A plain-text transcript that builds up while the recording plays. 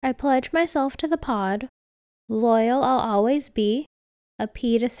I pledge myself to the pod. Loyal I'll always be. A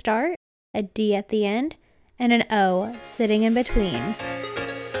P to start, a D at the end, and an O sitting in between.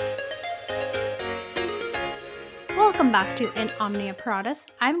 Welcome back to In Omnia Paratus.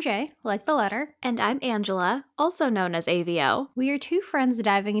 I'm Jay, like the letter. And I'm Angela, also known as AVO. We are two friends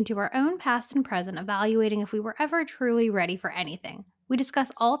diving into our own past and present, evaluating if we were ever truly ready for anything. We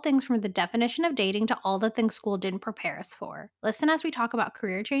discuss all things from the definition of dating to all the things school didn't prepare us for. Listen as we talk about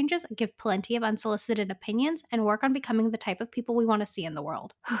career changes, give plenty of unsolicited opinions, and work on becoming the type of people we want to see in the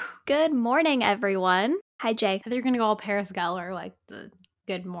world. Good morning, everyone. Hi, Jay. I thought you were going to go all Paris Geller, like the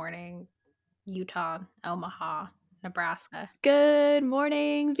good morning, Utah, Omaha, Nebraska. Good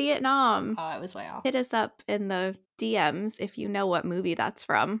morning, Vietnam. Oh, I was way off. Hit us up in the DMs if you know what movie that's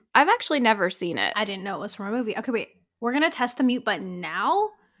from. I've actually never seen it. I didn't know it was from a movie. Okay, wait. We're going to test the mute button now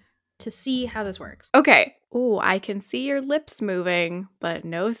to see how this works. Okay. Ooh, I can see your lips moving, but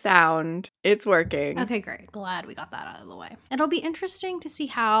no sound. It's working. Okay, great. Glad we got that out of the way. It'll be interesting to see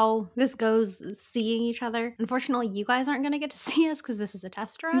how this goes seeing each other. Unfortunately, you guys aren't going to get to see us because this is a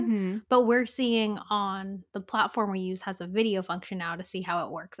test run, but we're seeing on the platform we use has a video function now to see how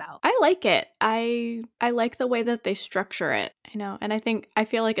it works out. I like it. I like the way that they structure it. I know. And I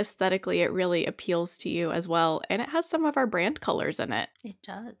feel like aesthetically it really appeals to you as well. And it has some of our brand colors in it. It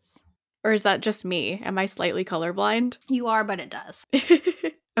does. Or is that just me? Am I slightly colorblind? You are, but it does.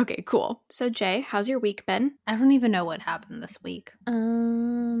 Okay, cool. So Jay, how's your week been? I don't even know what happened this week. I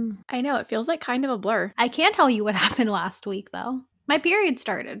know, it feels like kind of a blur. I can tell you what happened last week, though. My period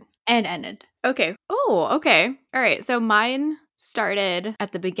started and ended. Okay. Oh, okay. All right. So mine started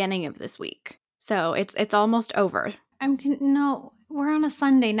at the beginning of this week. So it's almost over. No, we're on a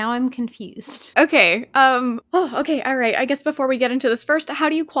Sunday. Now I'm confused. Okay. Okay. All right. I guess before we get into this first, how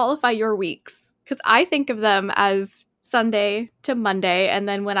do you qualify your weeks? Because I think of them as Sunday to Monday. And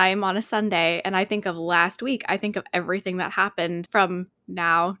then when I am on a Sunday and I think of last week, I think of everything that happened from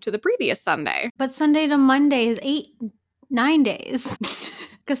now to the previous Sunday. But Sunday to Monday is 9 days.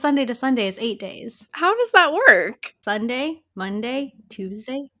 Because Sunday to Sunday is 8 days. How does that work? Sunday, Monday,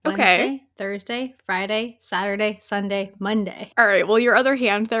 Tuesday, Wednesday, Thursday, Friday, Saturday, Sunday, Monday. All right. Well, your other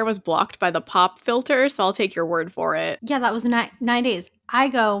hand there was blocked by the pop filter, so I'll take your word for it. Yeah, that was 9 days.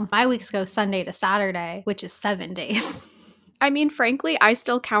 My weeks go Sunday to Saturday, which is 7 days. I mean, frankly, I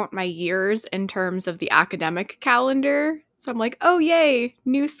still count my years in terms of the academic calendar. So I'm like, oh, yay,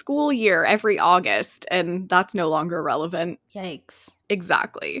 new school year every August. And that's no longer relevant. Yikes.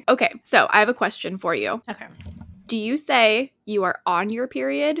 Exactly. Okay, so I have a question for you. Okay. Do you say you are on your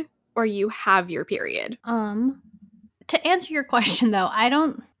period or you have your period? To answer your question, though,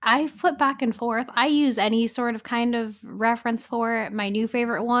 I flip back and forth. I use any sort of kind of reference for it. My new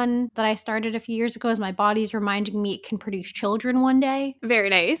favorite one that I started a few years ago is my body's reminding me it can produce children one day. Very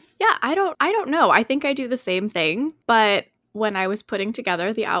nice. Yeah, I don't know. I think I do the same thing, but when I was putting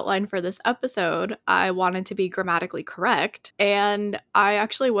together the outline for this episode, I wanted to be grammatically correct, and I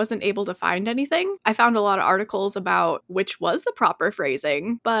actually wasn't able to find anything. I found a lot of articles about which was the proper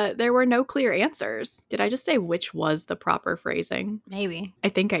phrasing, but there were no clear answers. Did I just say which was the proper phrasing? Maybe. I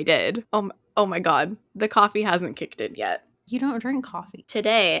think I did. Oh my god, the coffee hasn't kicked in yet. You don't drink coffee.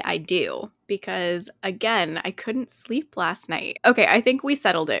 Today, I do, because, again, I couldn't sleep last night. Okay, I think we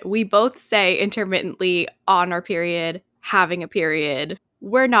settled it. We both say intermittently on our period, having a period.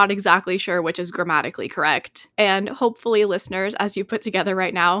 We're not exactly sure which is grammatically correct. And hopefully, listeners, as you put together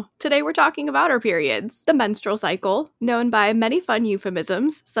right now, today we're talking about our periods. The menstrual cycle, known by many fun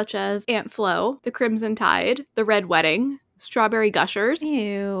euphemisms, such as Aunt Flo, the Crimson Tide, the Red Wedding, Strawberry Gushers,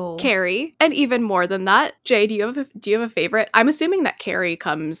 Ew. Carrie, and even more than that. Jay, do you have a favorite? I'm assuming that Carrie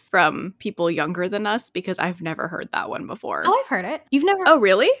comes from people younger than us because I've never heard that one before. Oh, I've heard it. You've never? Oh,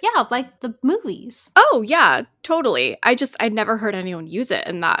 really? Yeah, like the movies. Oh, yeah, totally. I'd never heard anyone use it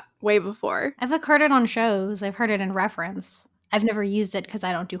in that way before. I've heard it on shows. I've heard it in reference. I've never used it because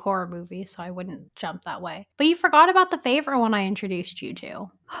I don't do horror movies, so I wouldn't jump that way. But you forgot about the favorite one I introduced you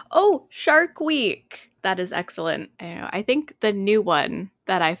to. Oh, Shark Week. That is excellent. I think the new one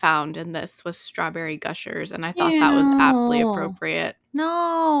that I found in this was Strawberry Gushers, and I thought that was aptly appropriate.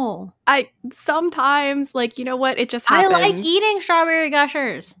 No. Sometimes, you know what? It just happens. I like eating Strawberry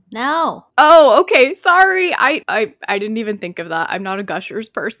Gushers. No. Oh, okay. Sorry. I didn't even think of that. I'm not a Gushers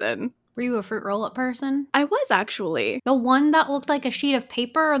person. Were you a fruit roll-up person? I was, actually. The one that looked like a sheet of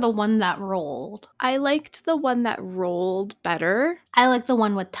paper or the one that rolled? I liked the one that rolled better. I like the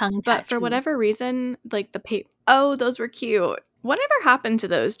one with tongue tattoo. But for whatever reason, the paper... Oh, those were cute. Whatever happened to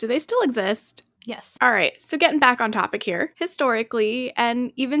those? Do they still exist? Yes. All right, so getting back on topic here. Historically,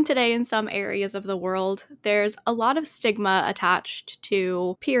 and even today in some areas of the world, there's a lot of stigma attached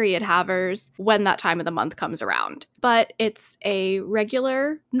to period havers when that time of the month comes around. But it's a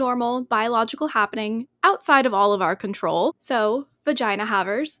regular, normal, biological happening outside of all of our control. So, vagina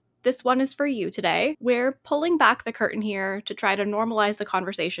havers, this one is for you today. We're pulling back the curtain here to try to normalize the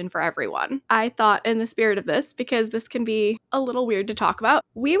conversation for everyone. I thought, in the spirit of this, because this can be a little weird to talk about,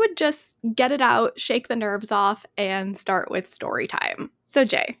 we would just get it out, shake the nerves off, and start with story time. So,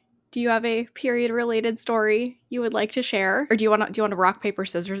 Jay, do you have a period-related story you would like to share, or do you want to rock paper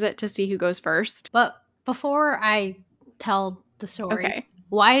scissors it to see who goes first? But before I tell the story, Okay.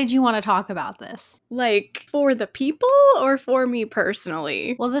 why did you want to talk about this? Like, for the people or for me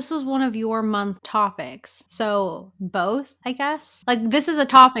personally? Well, this was one of your month topics. So, both, I guess. Like, this is a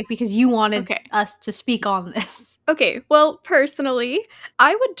topic because you wanted Okay. us to speak on this. Okay, well, personally,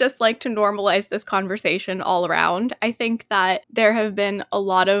 I would just like to normalize this conversation all around. I think that there have been a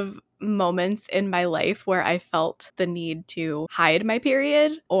lot of moments in my life where I felt the need to hide my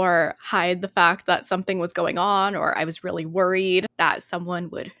period or hide the fact that something was going on, or I was really worried that someone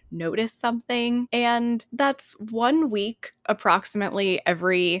would notice something. And that's 1 week approximately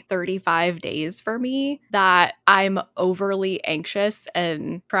every 35 days for me that I'm overly anxious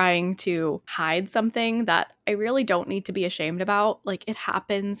and trying to hide something that I really don't need to be ashamed about. Like, it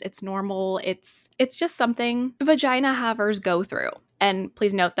happens, it's normal, it's just something vagina havers go through. And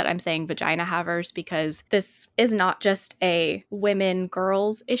please note that I'm saying vagina havers because this is not just a women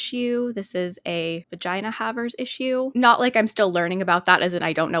girls issue. This is a vagina havers issue. Not like I'm still learning about that, as in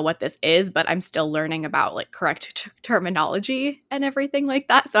I don't know what this is, but I'm still learning about like correct terminology and everything like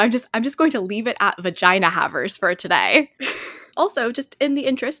that. So I'm just going to leave it at vagina havers for today. Also, just in the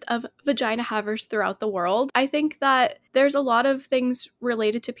interest of vagina havers throughout the world, I think that there's a lot of things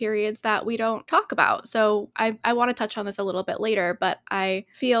related to periods that we don't talk about. So I want to touch on this a little bit later, but I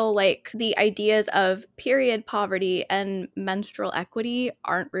feel like the ideas of period poverty and menstrual equity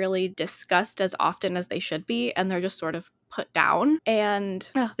aren't really discussed as often as they should be, and they're just sort of put down. And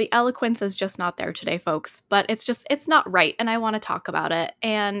the eloquence is just not there today, folks. But it's not right. And I want to talk about it.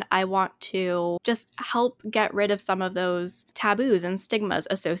 And I want to just help get rid of some of those taboos and stigmas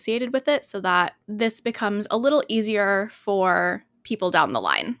associated with it so that this becomes a little easier for people down the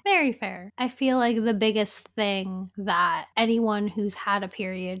line. Very fair. I feel like the biggest thing that anyone who's had a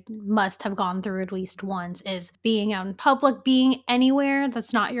period must have gone through at least once is being out in public, being anywhere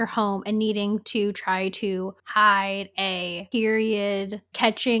that's not your home, and needing to try to hide a period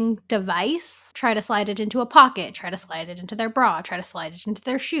catching device, try to slide it into a pocket, try to slide it into their bra, try to slide it into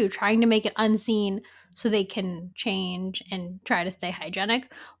their shoe, trying to make it unseen so they can change and try to stay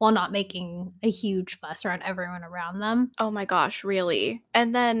hygienic while not making a huge fuss around everyone around them. Oh my gosh, really?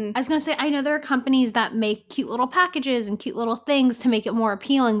 And then I was gonna say, I know there are companies that make cute little packages and cute little things to make it more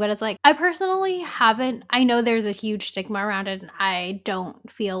appealing, but it's like, I personally haven't. I know there's a huge stigma around it, and I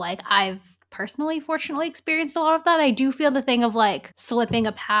don't feel like I've personally, fortunately, experienced a lot of that. I do feel the thing of like slipping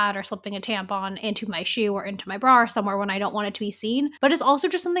a pad or slipping a tampon into my shoe or into my bra or somewhere when I don't want it to be seen. But it's also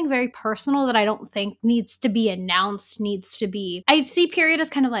just something very personal that I don't think needs to be announced, needs to be. I see period as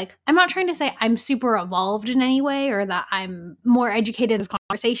kind of like, I'm not trying to say I'm super evolved in any way or that I'm more educated in this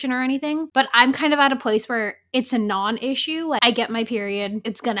conversation or anything, but I'm kind of at a place where it's a non-issue. Like, I get my period,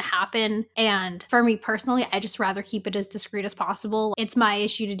 it's gonna happen, and for me personally, I just rather keep it as discreet as possible. It's my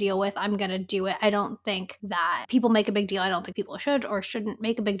issue to deal with. I'm gonna do it. I don't think that people make a big deal. I don't think people should or shouldn't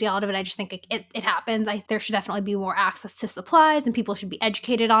make a big deal out of it. I just think it happens. There should definitely be more access to supplies and people should be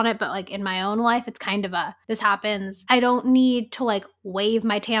educated on it. But like in my own life, it's kind of a this happens. I don't need to like wave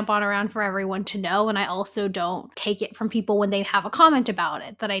my tampon around for everyone to know. And I also don't take it from people when they have a comment about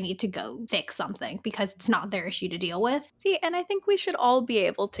it that I need to go fix something because it's not their issue to deal with. see, and I think we should all be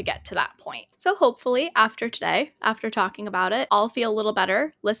able to get to that point. So hopefully after today, after talking about it, I'll feel a little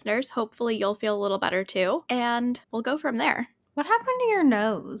better. Listeners, hopefully you'll feel a little better too. And we'll go from there. What happened to your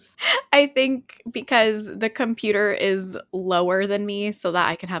nose? I think because the computer is lower than me so that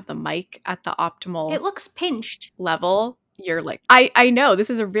I can have the mic at the optimal It looks pinched. level. You're like, I know this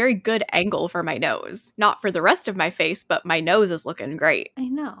is a very good angle for my nose. Not for the rest of my face, but my nose is looking great. I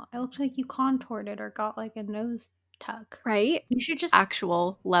know. It looks like you contoured it or got like a nose tuck. Right? You should just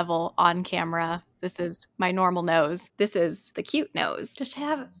Actual level on camera. This is my normal nose. This is the cute nose. just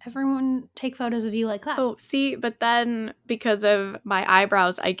have everyone take photos of you like that. Oh, see, but then because of my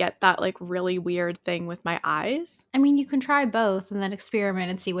eyebrows, I get that like really weird thing with my eyes. I mean, you can try both and then experiment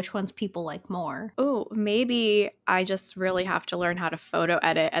and see which ones people like more. Oh, maybe I just really have to learn how to photo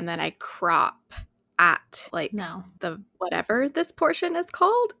edit and then I crop at like No. the whatever this portion is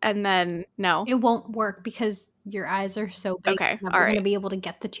called, and then no. It won't work because your eyes are so big. Okay, You're all never going to right. be able to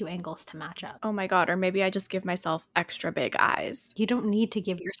get the two angles to match up. Oh my god, or maybe I just give myself extra big eyes. You don't need to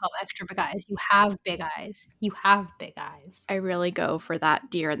give yourself extra big eyes. You have big eyes. You have big eyes. I really go for that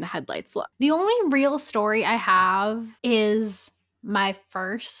deer in the headlights look. The only real story I have is my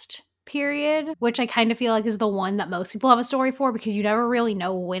first period, which I kind of feel like is the one that most people have a story for because you never really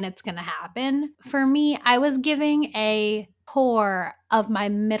know when it's going to happen. For me, I was giving a tour of my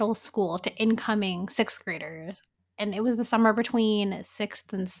middle school to incoming sixth graders. And it was the summer between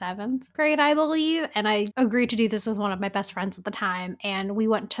sixth and seventh grade, I believe. And I agreed to do this with one of my best friends at the time. And we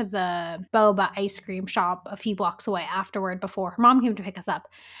went to the boba ice cream shop a few blocks away afterward before her mom came to pick us up.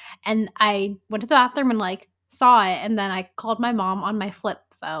 And I went to the bathroom and like saw it. And then I called my mom on my flip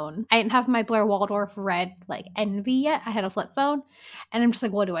phone. I didn't have my Blair Waldorf red like Envy yet. I had a flip phone. And I'm just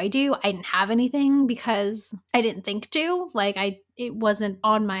like, what do? I didn't have anything because I didn't think to. Like it wasn't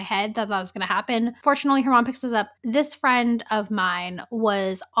on my head that was going to happen. Fortunately, her mom picks us up. This friend of mine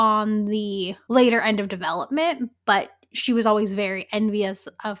was on the later end of development, but she was always very envious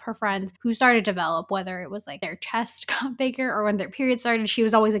of her friends who started to develop, whether it was like their chest got bigger or when their period started. She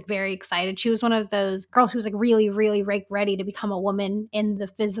was always like very excited. She was one of those girls who was like really, really ready to become a woman in the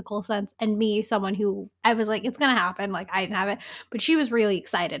physical sense. And me, someone who I was like, it's going to happen. Like I didn't have it, but she was really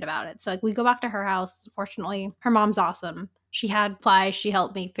excited about it. So like we go back to her house. Fortunately, her mom's awesome. She had supplies. She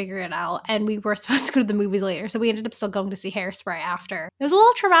helped me figure it out. And we were supposed to go to the movies later. So we ended up still going to see Hairspray after. It was a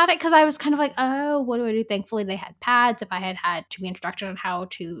little traumatic because I was kind of like, oh, what do I do? Thankfully, they had pads. If I had had to be instructed on how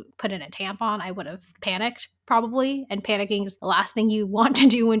to put in a tampon, I would have panicked probably. And panicking is the last thing you want to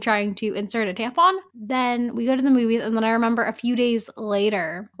do when trying to insert a tampon. Then we go to the movies. And then I remember a few days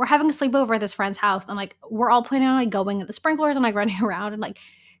later, we're having a sleepover at this friend's house. And like, we're all planning on like going at the sprinklers and like running around and like,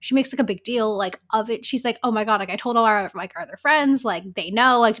 she makes like a big deal like of it. She's like, oh my god, like I told all our like our other friends, like they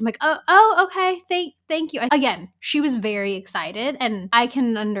know. Like I'm like, oh okay, thank you. Again, she was very excited, and I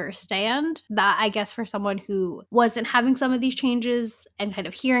can understand that. I guess for someone who wasn't having some of these changes and kind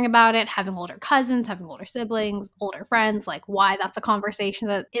of hearing about it, having older cousins, having older siblings, older friends, like why that's a conversation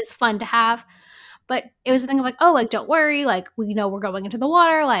that is fun to have. But it was a thing of like, oh, like, don't worry. Like, we know we're going into the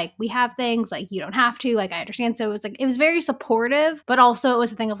water. Like, we have things. Like, you don't have to. Like, I understand. So it was like, it was very supportive, but also it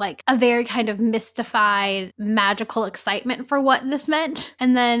was a thing of like a very kind of mystified, magical excitement for what this meant.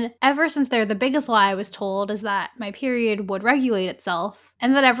 And then ever since there, the biggest lie I was told is that my period would regulate itself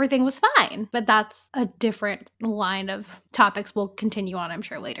and that everything was fine. But that's a different line of topics we'll continue on, I'm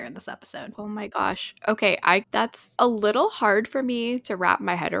sure, later in this episode. Oh my gosh. Okay, that's a little hard for me to wrap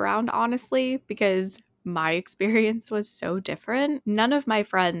my head around, honestly, because my experience was so different. None of my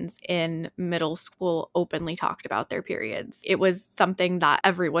friends in middle school openly talked about their periods. It was something that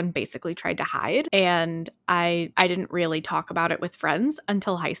everyone basically tried to hide, and I didn't really talk about it with friends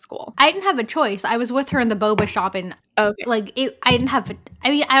until high school. I didn't have a choice. I was with her in the boba shop, and okay. Like I didn't have.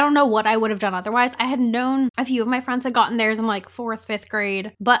 I mean, I don't know what I would have done otherwise. I had known a few of my friends had gotten theirs in like 4th, 5th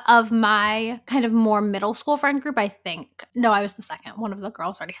grade, but of my kind of more middle school friend group, I think no, I was the second. One of the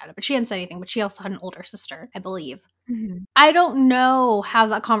girls already had it, but she hadn't said anything. But she also had an older sister, I believe. Mm-hmm. I don't know how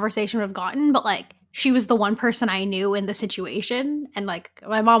that conversation would have gotten, but like she was the one person I knew in the situation, and like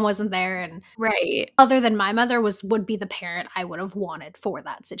my mom wasn't there, and right, other than my mother would be the parent I would have wanted for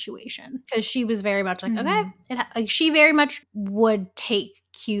that situation, because she was very much like, okay, like she very much would take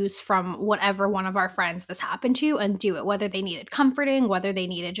cues from whatever one of our friends this happened to and do it, whether they needed comforting, whether they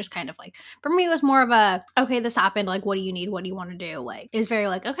needed just kind of like, for me it was more of a, okay, this happened, like what do you need, what do you want to do, like it was very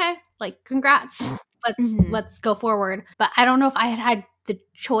like, okay, like congrats, let's go forward. But I don't know if I had the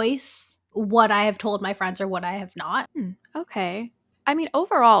choice what I have told my friends or what I have not. Okay. I mean,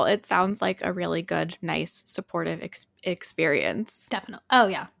 overall, it sounds like a really good, nice, supportive experience. Definitely. Oh,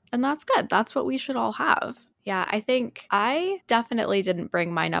 yeah. And that's good. That's what we should all have. Yeah, I think I definitely didn't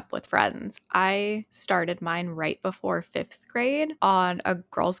bring mine up with friends. I started mine right before 5th grade on a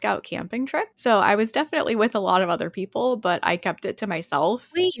Girl Scout camping trip. So I was definitely with a lot of other people, but I kept it to myself.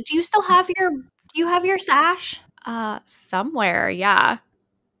 Wait, do you have your sash? Somewhere, yeah.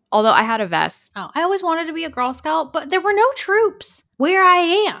 Although I had a vest. Oh, I always wanted to be a Girl Scout, but there were no troops where I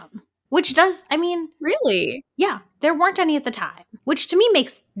am. Which does, I mean... Really? Yeah, there weren't any at the time. Which to me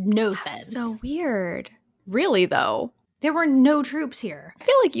makes no sense. So weird. Really, though? There were no troops here. I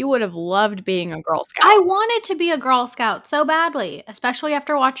feel like you would have loved being a Girl Scout. I wanted to be a Girl Scout so badly, especially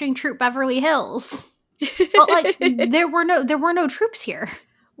after watching Troop Beverly Hills. But like, there were no troops here.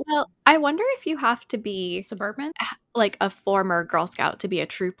 Well, I wonder if you have to be Suburban? like a former Girl Scout to be a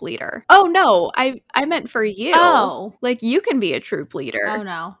troop leader. Oh no, I meant for you. Oh. Like you can be a troop leader. Oh,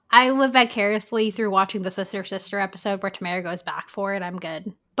 no. I live vicariously through watching the Sister Sister episode where Tamara goes back for it, I'm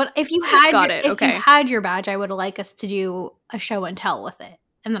good. But Got it. if you Okay. had your badge, I would like us to do a show and tell with it,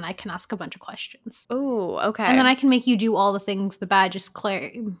 and then I can ask a bunch of questions. Oh, okay. And then I can make you do all the things the badges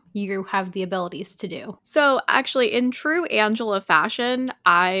claim you have the abilities to do. So, actually, in true Angela fashion,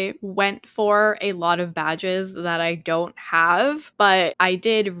 I went for a lot of badges that I don't have, but I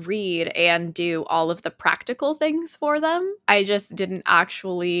did read and do all of the practical things for them. I just didn't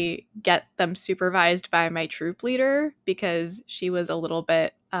actually get them supervised by my troop leader because she was a little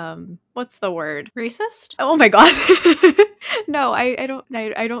bit what's the word? Racist? Oh my god. No, I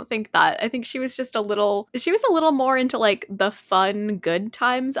don't think that. I think she was a little more into like the fun good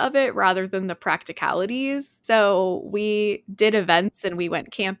times of it rather than the practicalities. So we did events and we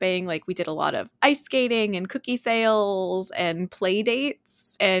went camping, like we did a lot of ice skating and cookie sales and play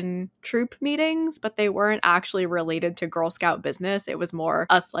dates and troop meetings, but they weren't actually related to Girl Scout business. It was more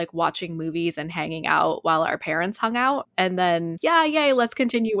us like watching movies and hanging out while our parents hung out. And then, yeah, yay, let's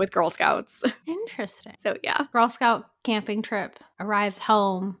continue with Girl Scouts. Interesting. So yeah. Girl Scout camping trip, arrived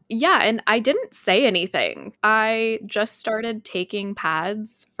home. Yeah, and I didn't say anything. I just started taking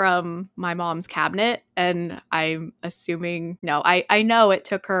pads from my mom's cabinet, and I'm assuming, no, I know it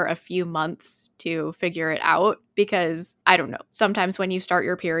took her a few months to figure it out because I don't know. Sometimes when you start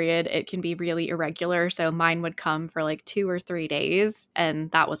your period, it can be really irregular. So mine would come for like 2 or 3 days, and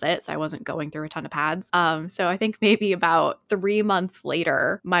that was it. So I wasn't going through a ton of pads. So I think maybe about 3 months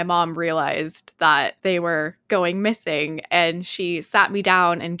later, my mom realized that they were going missing, and she sat me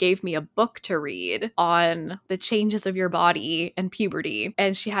down and gave me a book to read on the changes of your body and puberty.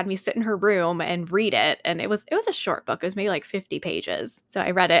 And she had me sit in her room and read it. And it was a short book. It was maybe like 50 pages. So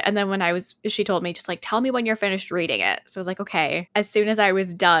I read it. And then she told me, just like, tell me when you're finished reading it. So I was like, okay. As soon as I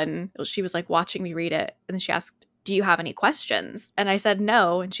was done, she was like watching me read it. And then she asked, do you have any questions? And I said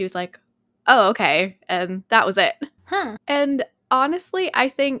no. And she was like, oh, okay. And that was it. Huh. And honestly, I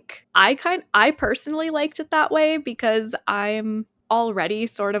think I personally liked it that way because I'm already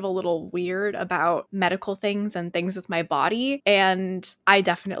sort of a little weird about medical things and things with my body. And I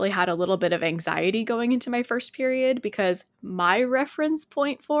definitely had a little bit of anxiety going into my first period because my reference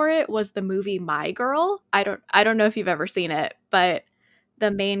point for it was the movie My Girl. I don't know if you've ever seen it, but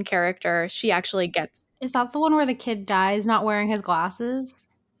the main character, she actually gets... Is that the one where the kid dies not wearing his glasses?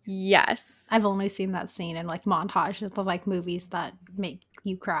 Yes. I've only seen that scene in like montages of like movies that make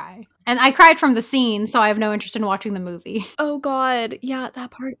you cry. And I cried from the scene, so I have no interest in watching the movie. Oh god. Yeah,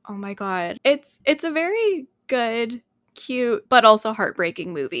 that part. Oh my god. It's a very good, cute, but also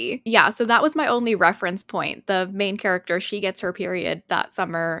heartbreaking movie. Yeah, so that was my only reference point. The main character, she gets her period that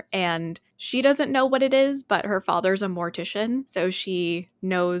summer and she doesn't know what it is, but her father's a mortician, so she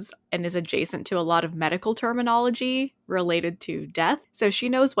knows and is adjacent to a lot of medical terminology related to death. So she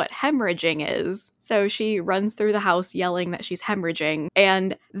knows what hemorrhaging is. So she runs through the house yelling that she's hemorrhaging,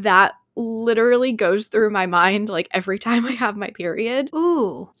 and that literally goes through my mind like every time I have my period.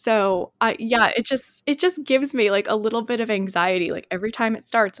 Ooh. So it just gives me like a little bit of anxiety. Like every time it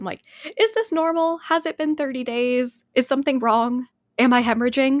starts, I'm like, is this normal? Has it been 30 days? Is something wrong? Am I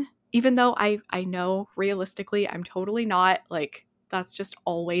hemorrhaging? Even though I know realistically I'm totally not. Like that's just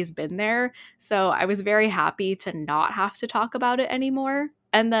always been there. So I was very happy to not have to talk about it anymore.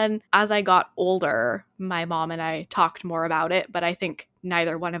 And then as I got older, my mom and I talked more about it, but I think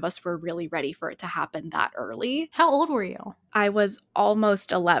neither one of us were really ready for it to happen that early. How old were you? I was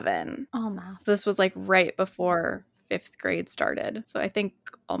almost 11. Oh, math. This was like right before 5th grade started. So I think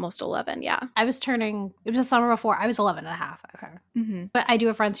almost 11, yeah. It was the summer before. I was 11 and a half. Okay. Mm-hmm. But I do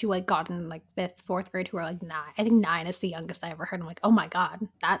have friends who like got in like 5th, 4th grade who are like 9. I think 9 is the youngest I ever heard. I'm like, oh my God,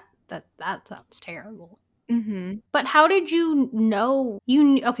 that sounds terrible. Mm-hmm. But how did you know you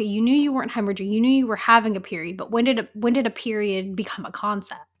knew you weren't hemorrhaging, you knew you were having a period, but when did a period become a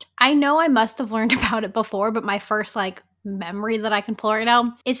concept? I know I must have learned about it before, but my first like memory that I can pull right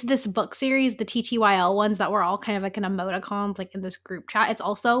now, it's this book series, the TTYL ones that were all kind of like an emoticons like in this group chat. It's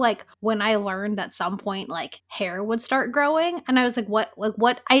also like when I learned at some point like hair would start growing, and I was like, what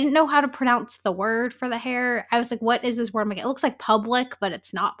I didn't know how to pronounce the word for the hair. I was like, what is this word? I'm like, it looks like public, but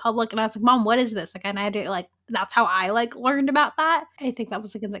it's not public. And I was like, Mom, what is this? Like, and I had to like, that's how I like learned about that. I think that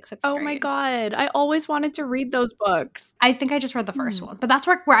was like in like 6th grade. Oh my God. I always wanted to read those books. I think I just read the first one, but that's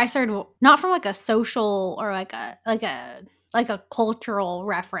where I started, not from like a social or like a like a cultural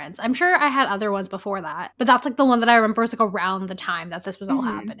reference. I'm sure I had other ones before that, but that's like the one that I remember was like around the time that this was all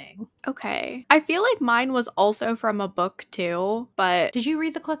happening. Okay. I feel like mine was also from a book too, but Did you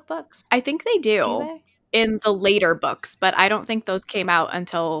read the Click books? I think they Do do they? in the later books, but I don't think those came out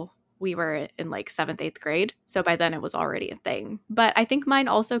until we were in like 7th, 8th grade. So by then it was already a thing. But I think mine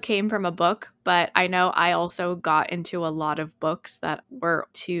also came from a book, but I know I also got into a lot of books that were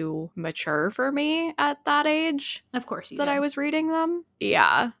too mature for me at that age Of course you that did. I was reading them.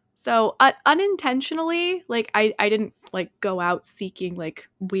 Yeah. So unintentionally, like I didn't like go out seeking like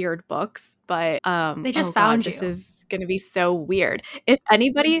weird books, but They just oh god, found this you. is gonna be so weird. If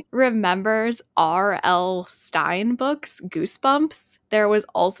anybody remembers R.L. Stein books, Goosebumps, there was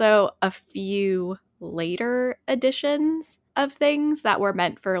also a few later editions of things that were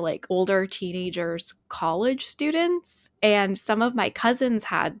meant for like older teenagers, college students. And some of my cousins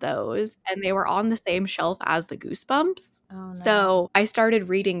had those, and they were on the same shelf as the Goosebumps. Oh no. So I started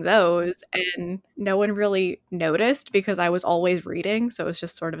reading those, and no one really noticed because I was always reading. So it was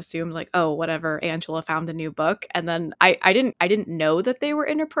just sort of assumed like, oh, whatever, Angela found a new book. And then I didn't know that they were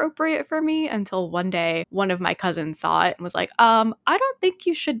inappropriate for me until one day one of my cousins saw it and was like, I don't think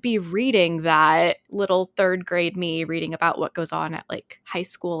you should be reading that. Little 3rd grade me reading about what goes on at like high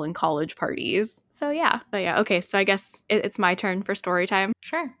school and college parties. So yeah. But yeah, okay. So I guess it's my turn for story time.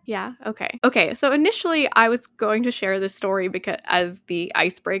 Sure. Yeah, okay. Okay, so initially I was going to share this story because as the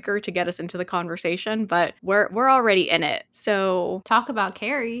icebreaker to get us into the conversation, but we're already in it. So Talk about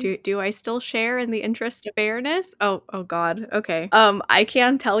Carrie. do I still share in the interest of fairness? Oh god. Okay. I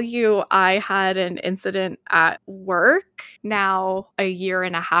can tell you I had an incident at work now a year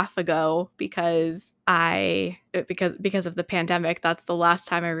and a half ago because because of the pandemic. That's the last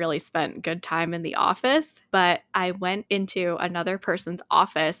time I really spent good time in the office, but I went into another person's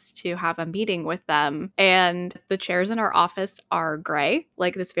office to have a meeting with them, and the chairs in our office are gray,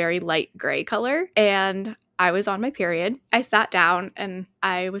 like this very light gray color, and I was on my period. I sat down and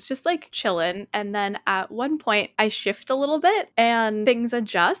I was just like chilling. And then at one point, I shift a little bit and things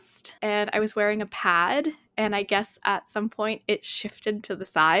adjust. And I was wearing a pad. And I guess at some point it shifted to the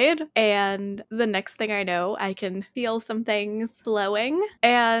side. And the next thing I know, I can feel some things flowing.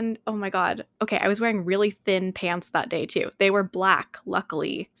 And oh my God. Okay, I was wearing really thin pants that day too. They were black,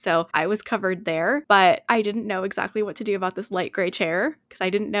 luckily. So I was covered there, but I didn't know exactly what to do about this light gray chair because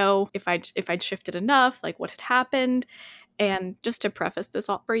I didn't know if I'd shifted enough, like what had happened. And just to preface this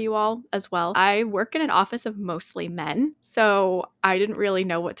all for you all as well, I work in an office of mostly men, so I didn't really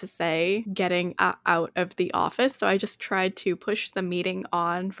know what to say getting out of the office, so I just tried to push the meeting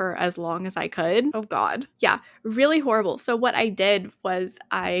on for as long as I could. Oh god. Yeah, really horrible. So what I did was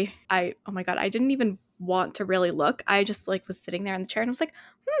I oh my god, I didn't even want to really look. I just like was sitting there in the chair and I was like,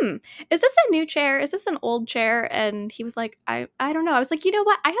 is this a new chair? Is this an old chair? And he was like, I don't know. I was like, you know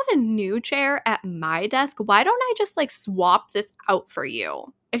what? I have a new chair at my desk. Why don't I just like swap this out for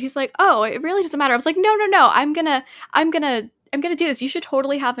you? And he's like, oh, it really doesn't matter. I was like, no. I'm gonna do this. You should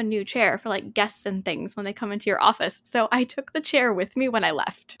totally have a new chair for like guests and things when they come into your office. So I took the chair with me when I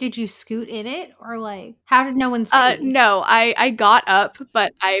left. Did you scoot in it, or like how did no one see? No, I got up,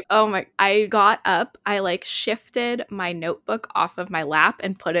 but I got up, I like shifted my notebook off of my lap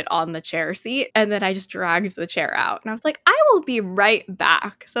and put it on the chair seat, and then I just dragged the chair out. And I was like, I will be right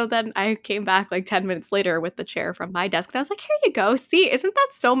back. So then I came back like 10 minutes later with the chair from my desk, and I was like, here you go. See, isn't that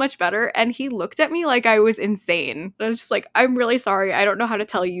so much better? And he looked at me like I was insane. I was just like, I'm really sorry. I don't know how to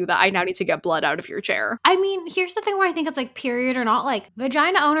tell you that I now need to get blood out of your chair. I mean, here's the thing where I think it's like period or not, like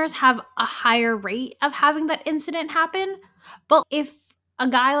vagina owners have a higher rate of having that incident happen. But if a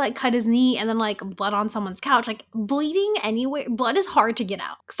guy like cut his knee and then like blood on someone's couch, like bleeding anywhere, blood is hard to get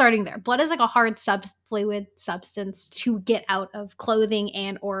out. Starting there, blood is like a hard fluid substance to get out of clothing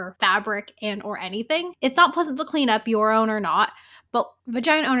and or fabric and or anything. It's not pleasant to clean up, your own or not. But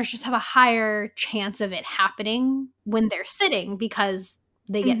vagina owners just have a higher chance of it happening when they're sitting because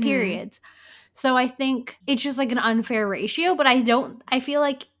they get periods. So I think it's just like an unfair ratio, but I feel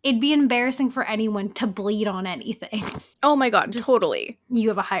like it'd be embarrassing for anyone to bleed on anything. Oh my god, Just- totally. You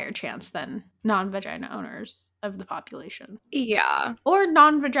have a higher chance than non-vagina owners of the population. Yeah. Or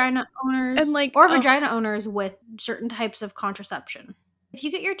non-vagina owners And like or vagina owners with certain types of contraception. If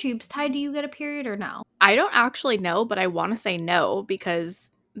you get your tubes tied, do you get a period or no? I don't actually know, but I want to say no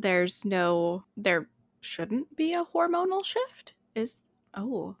because there shouldn't be a hormonal shift.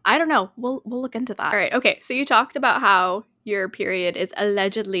 I don't know. We'll look into that. All right. Okay. So you talked about how your period is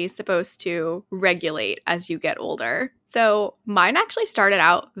allegedly supposed to regulate as you get older. So mine actually started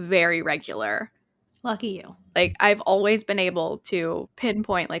out very regular. Lucky you. Like, I've always been able to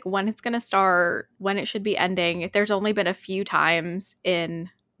pinpoint, like, when it's going to start, when it should be ending. If there's only been a few times in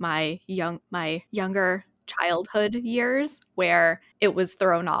my younger childhood years where it was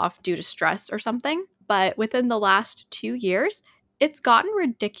thrown off due to stress or something. But within the last 2 years, it's gotten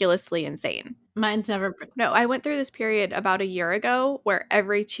ridiculously insane. Mine's never been. No, I went through this period about a year ago where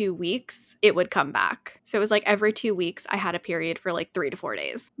every 2 weeks it would come back. So it was like every 2 weeks I had a period for like 3 to 4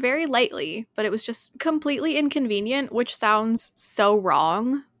 days. Very lightly, but it was just completely inconvenient, which sounds so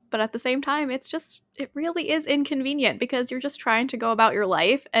wrong. But at the same time, it really is inconvenient because you're just trying to go about your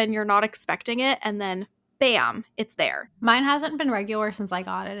life and you're not expecting it. And then bam, it's there. Mine hasn't been regular since I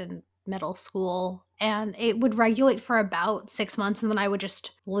got it in middle school, and it would regulate for about 6 months, and then I would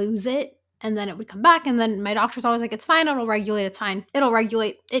just lose it, and then it would come back, and then my doctor's always like, "It's fine, it'll regulate, it's fine. It'll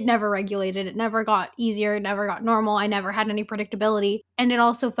regulate." It never regulated. It never got easier, it never got normal. I never had any predictability, and it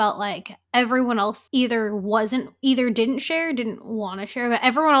also felt like everyone else either didn't share, didn't want to share, but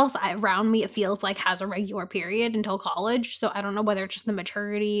everyone else around me, it feels like, has a regular period until college. So I don't know whether it's just the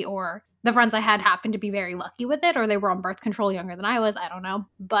maturity or the friends I had happened to be very lucky with it, or they were on birth control younger than I was. I don't know.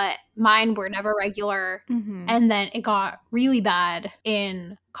 But mine were never regular. Mm-hmm. And then it got really bad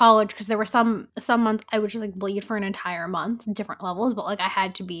in college because there were some months I would just like bleed for an entire month, different levels, but like I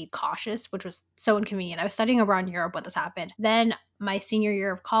had to be cautious, which was so inconvenient. I was studying abroad in Europe when this happened. Then my senior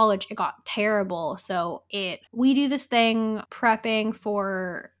year of college, it got terrible. So we do this thing prepping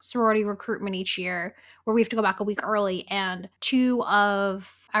for sorority recruitment each year where we have to go back a week early, and two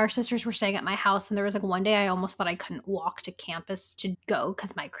of our sisters were staying at my house, and there was like one day I almost thought I couldn't walk to campus to go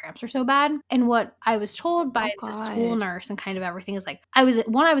because my cramps were so bad. And what I was told by the school nurse and kind of everything is like, I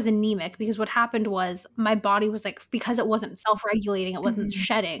was anemic because what happened was my body was like, because it wasn't self-regulating, it wasn't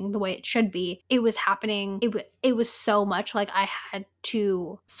shedding the way it should be, it was happening. It was so much like I had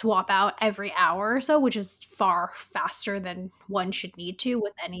to swap out every hour or so, which is far faster than one should need to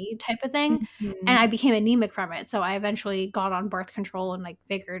with any type of thing. And I became anemic from it. So I eventually got on birth control and like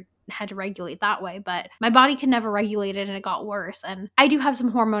figured had to regulate that way, but my body could never regulate it and it got worse. And I do have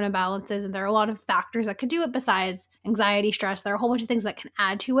some hormone imbalances, and there are a lot of factors that could do it besides anxiety, stress. There are a whole bunch of things that can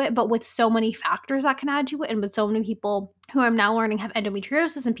add to it, but with so many factors that can add to it, and with so many people who I'm now learning have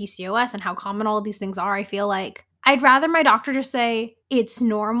endometriosis and PCOS and how common all of these things are, I feel like I'd rather my doctor just say it's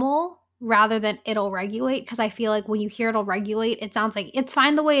normal rather than it'll regulate, because I feel like when you hear it'll regulate, it sounds like it's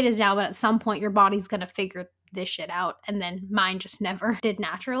fine the way it is now, but at some point your body's going to figure this shit out, and then mine just never did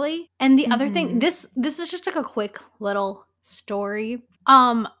naturally. And the other thing, this is just like a quick little story.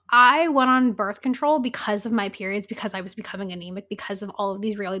 I went on birth control because of my periods, because I was becoming anemic, because of all of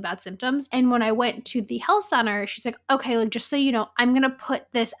these really bad symptoms. And when I went to the health center, she's like, okay, like, just so you know, I'm going to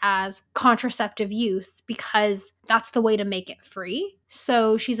put this as contraceptive use because that's the way to make it free.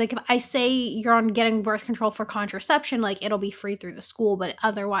 So she's like, if I say you're on getting birth control for contraception, like, it'll be free through the school, but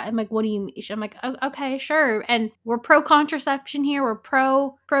otherwise, I'm like, what do you mean? I'm like, okay, sure. And we're pro contraception here. We're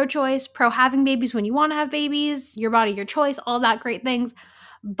pro choice, pro having babies when you want to have babies, your body, your choice, all that great things.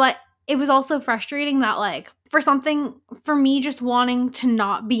 But it was also frustrating that, like, for me just wanting to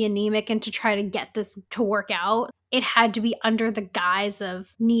not be anemic and to try to get this to work out, it had to be under the guise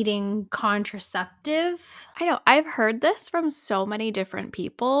of needing contraceptive. I know. I've heard this from so many different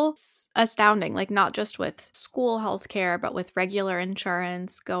people. It's astounding. Like, not just with school healthcare, but with regular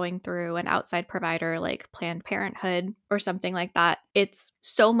insurance, going through an outside provider like Planned Parenthood or something like that. It's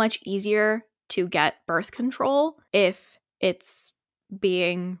so much easier to get birth control if it's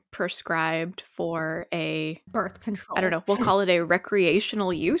being prescribed for a birth control. I don't know, we'll call it a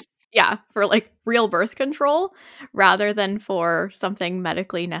recreational use. Yeah, for like real birth control rather than for something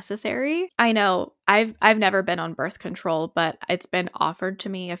medically necessary. I know I've never been on birth control, but it's been offered to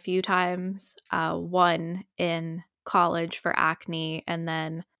me a few times. One in college for acne, and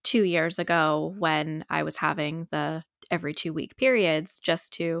then 2 years ago when I was having the every 2-week periods,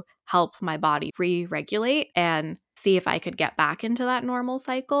 just to help my body re-regulate and see if I could get back into that normal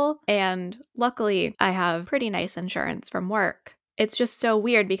cycle. And luckily, I have pretty nice insurance from work. It's just so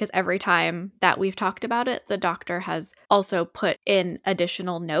weird because every time that we've talked about it, the doctor has also put in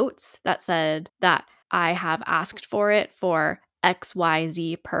additional notes that said that I have asked for it for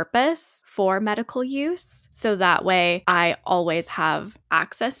XYZ purpose for medical use. So that way I always have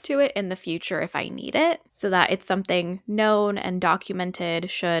access to it in the future if I need it, so that it's something known and documented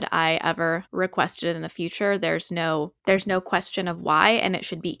should I ever request it in the future. There's no question of why, and it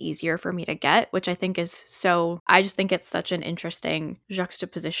should be easier for me to get, which I think is I just think it's such an interesting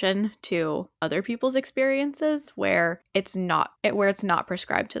juxtaposition to other people's experiences where it's not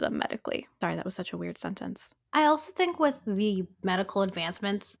prescribed to them medically. Sorry, that was such a weird sentence. I also think with the medical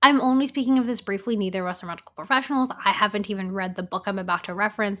advancements, I'm only speaking of this briefly, neither of us are medical professionals. I haven't even read the book I'm about to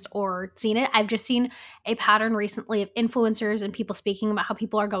reference or seen it. I've just seen a pattern recently of influencers and people speaking about how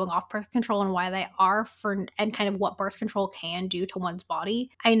people are going off birth control and why they are for and kind of what birth control can do to one's body.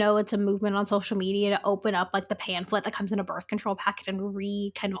 I know it's a movement on social media to open up like the pamphlet that comes in a birth control packet and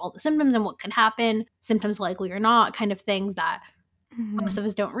read kind of all the symptoms and what can happen, symptoms likely or not, kind of things that most of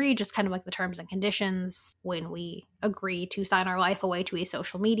us don't read, just kind of like the terms and conditions when we agree to sign our life away to a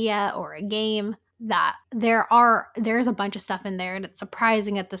social media or a game. That there's a bunch of stuff in there, and it's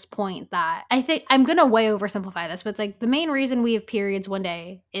surprising at this point that I think I'm gonna way oversimplify this, but it's like the main reason we have periods one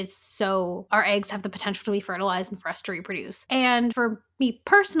day is so our eggs have the potential to be fertilized and for us to reproduce. And for me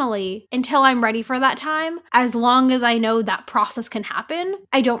personally, until I'm ready for that time, as long as I know that process can happen,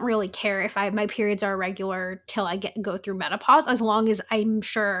 I don't really care if my periods are irregular till I go through menopause, as long as I'm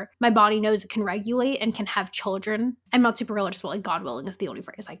sure my body knows it can regulate and can have children. I'm not super religious, but like God willing is the only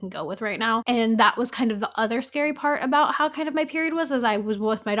phrase I can go with right now. And that was kind of the other scary part about how kind of my period was, as I was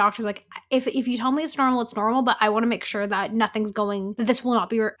with my doctors like, if you tell me it's normal, but I want to make sure that that this will not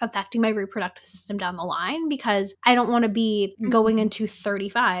be affecting my reproductive system down the line, because I don't want to be going into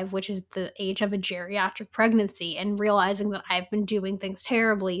 35, which is the age of a geriatric pregnancy, and realizing that I've been doing things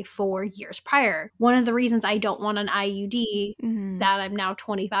terribly for years prior. One of the reasons I don't want an IUD, that I'm now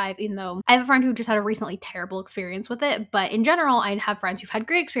 25, even though I have a friend who just had a recently terrible experience with it, but in general, I have friends who've had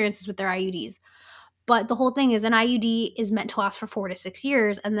great experiences with their IUDs. But the whole thing is an IUD is meant to last for 4 to 6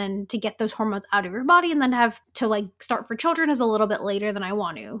 years, and then to get those hormones out of your body and then have to like start for children is a little bit later than I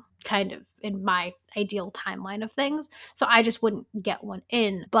want to, kind of in my ideal timeline of things. So I just wouldn't get one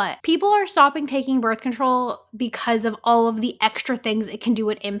in. But people are stopping taking birth control because of all of the extra things it can do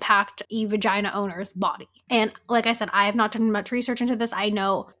and impact a vagina owner's body. And like I said, I have not done much research into this. I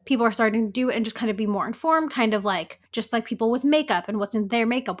know people are starting to do it and just kind of be more informed, kind of like just like people with makeup and what's in their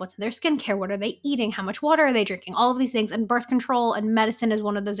makeup, what's in their skincare, what are they eating, how much water are they drinking, all of these things. And birth control and medicine is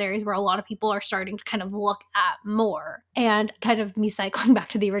one of those areas where a lot of people are starting to kind of look at more. And kind of me cycling back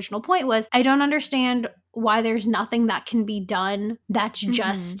to the original point was, I don't understand why there's nothing that can be done that's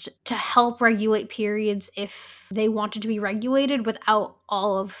just to help regulate periods if they wanted to be regulated without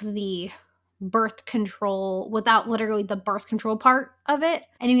all of the birth control, without literally the birth control part of it.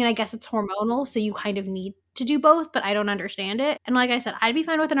 I mean, I guess it's hormonal, so you kind of need to do both, but I don't understand it. And like I said, I'd be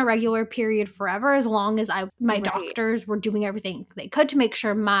fine with an irregular period forever, as long as my doctors were doing everything they could to make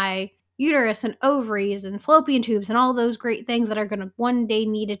sure my uterus and ovaries and fallopian tubes and all those great things that are going to one day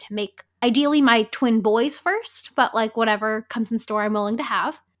needed to make ideally my twin boys first, but like whatever comes in store, I'm willing to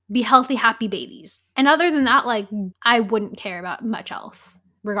have, be healthy, happy babies. And other than that, like I wouldn't care about much else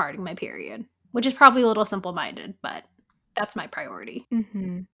regarding my period, which is probably a little simple-minded, but that's my priority.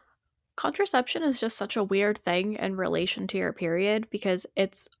 Contraception is just such a weird thing in relation to your period, because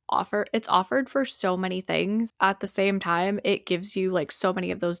it's offered for so many things. At the same time, it gives you like so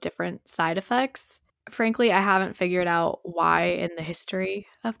many of those different side effects. Frankly, I haven't figured out why in the history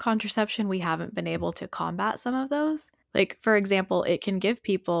of contraception we haven't been able to combat some of those. Like, for example, it can give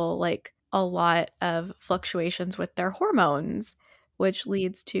people like a lot of fluctuations with their hormones, which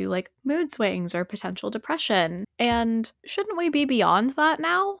leads to like mood swings or potential depression. And shouldn't we be beyond that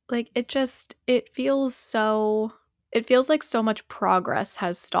now? Like it feels like so much progress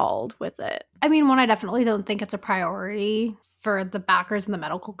has stalled with it. I mean, one, I definitely don't think it's a priority for the backers in the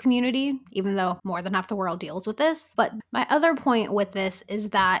medical community, even though more than half the world deals with this. But my other point with this is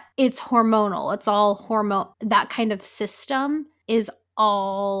that it's hormonal. It's all hormone. That kind of system is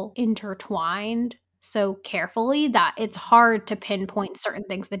all intertwined so carefully that it's hard to pinpoint certain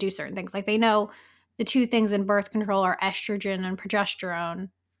things that do certain things. Like they know the two things in birth control are estrogen and progesterone,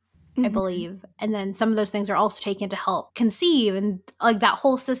 I believe. And then some of those things are also taken to help conceive. And like that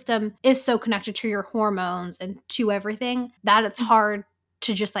whole system is so connected to your hormones and to everything that it's hard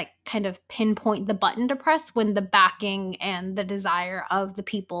to just like kind of pinpoint the button to press when the backing and the desire of the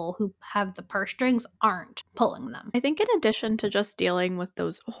people who have the purse strings aren't pulling them. I think in addition to just dealing with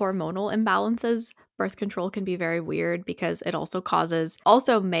those hormonal imbalances, birth control can be very weird because it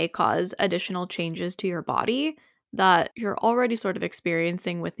also may cause additional changes to your body that you're already sort of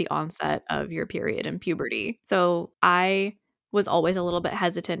experiencing with the onset of your period and puberty. So I was always a little bit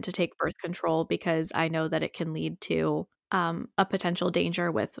hesitant to take birth control because I know that it can lead to a potential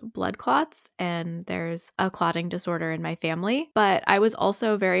danger with blood clots, and there's a clotting disorder in my family. But I was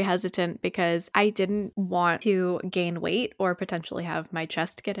also very hesitant because I didn't want to gain weight or potentially have my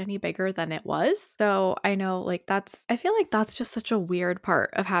chest get any bigger than it was. So I know I feel like that's just such a weird part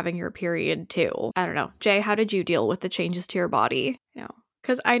of having your period too. I don't know. Jay, how did you deal with the changes to your body?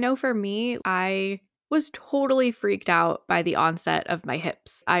 Because I know for me, I was totally freaked out by the onset of my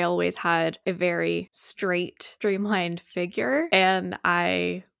hips. I always had a very straight, streamlined figure, and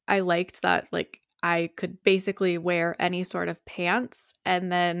I liked that, like, I could basically wear any sort of pants.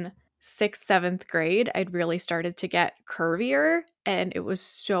 And then 6th, 7th grade, I'd really started to get curvier, and it was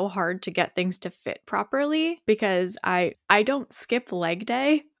so hard to get things to fit properly because I don't skip leg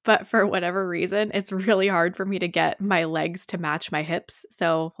day, but for whatever reason, it's really hard for me to get my legs to match my hips.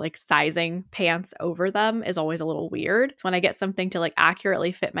 So like sizing pants over them is always a little weird. So when I get something to like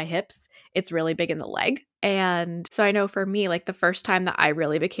accurately fit my hips, it's really big in the leg. And so I know for me, like the first time that I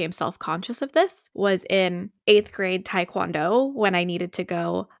really became self-conscious of this was in 8th grade Taekwondo when I needed to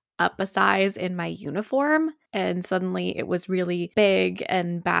go up a size in my uniform, and suddenly it was really big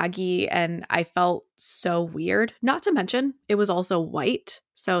and baggy and I felt so weird. Not to mention it was also white.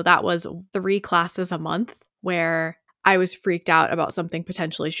 So that was 3 classes a month where I was freaked out about something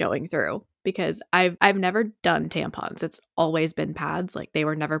potentially showing through because I've never done tampons. It's always been pads. Like they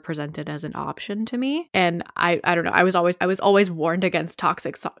were never presented as an option to me. And I don't know, I was always warned against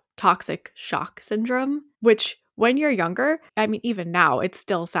toxic shock syndrome, which when you're younger, I mean, even now, it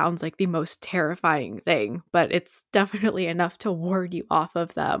still sounds like the most terrifying thing, but it's definitely enough to ward you off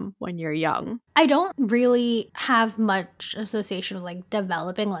of them when you're young. I don't really have much association with like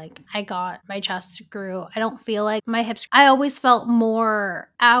developing, like I got my chest grew. I don't feel like my hips, I always felt more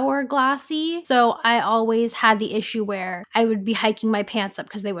hourglassy. So I always had the issue where I would be hiking my pants up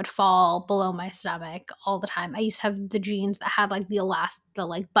because they would fall below my stomach all the time. I used to have the jeans that had like the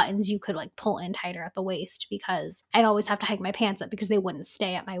like buttons you could like pull in tighter at the waist because I'd always have to hike my pants up because they wouldn't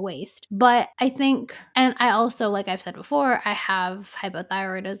stay at my waist. But I think, and I also, like I've said before, I have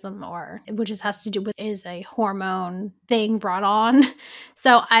hypothyroidism, or which has to do with is a hormone thing brought on.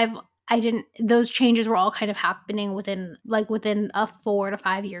 So those changes were all kind of happening within a 4 to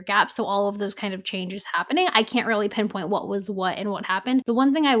 5 year gap. So all of those kind of changes happening, I can't really pinpoint what was what and what happened. The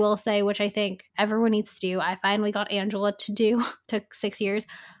one thing I will say, which I think everyone needs to do, I finally got Angela to do, took 6 years,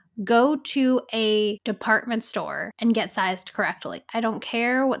 go to a department store and get sized correctly. I don't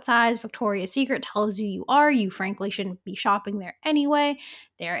care what size Victoria's Secret tells you are. You frankly shouldn't be shopping there anyway.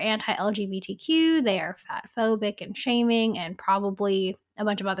 They're anti-LGBTQ. They are fat phobic and shaming and probably a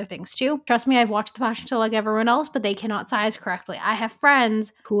bunch of other things too. Trust me, I've watched the fashion show like everyone else, but they cannot size correctly. I have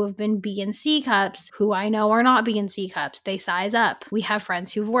friends who have been B and C cups who I know are not B and C cups. They size up. We have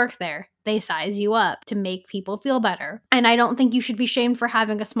friends who've worked there. They size you up to make people feel better. And I don't think you should be shamed for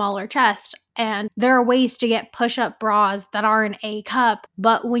having a smaller chest. And there are ways to get push-up bras that are an A cup,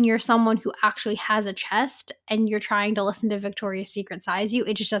 but when you're someone who actually has a chest and you're trying to listen to Victoria's Secret size you,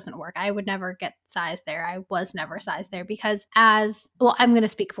 it just doesn't work. I would never get sized there. I was never sized there because I'm going to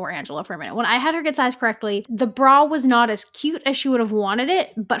speak for Angela for a minute. When I had her get sized correctly, the bra was not as cute as she would have wanted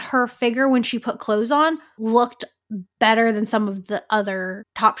it, but her figure when she put clothes on looked better than some of the other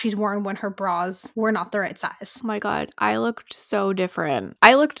tops she's worn when her bras were not the right size. Oh my God, I looked so different.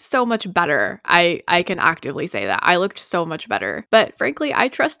 I looked so much better. I can actively say that. I looked so much better. But frankly, I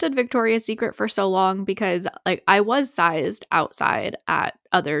trusted Victoria's Secret for so long because like I was sized outside at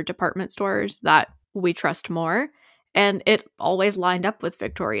other department stores that we trust more. And it always lined up with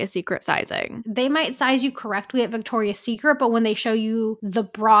Victoria's Secret sizing. They might size you correctly at Victoria's Secret, but when they show you the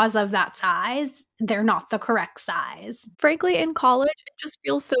bras of that size, they're not the correct size. Frankly, in college, it just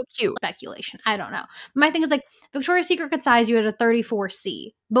feels so cute. Speculation. I don't know. My thing is like Victoria's Secret could size you at a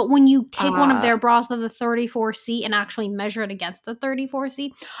 34C, but when you take one of their bras to the 34C and actually measure it against the 34C.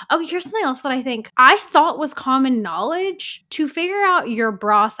 Okay, here's something else that I thought was common knowledge to figure out your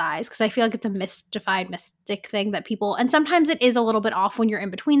bra size, because I feel like it's a mystic thing that people, and sometimes it is a little bit off when you're in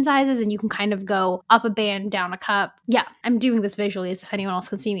between sizes and you can kind of go up a band, down a cup. Yeah, I'm doing this visually as if anyone else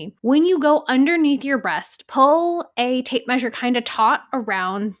can see me. When you go underneath your breast, pull a tape measure kind of taut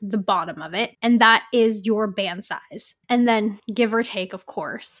around the bottom of it, and that is your band size. And then give or take, of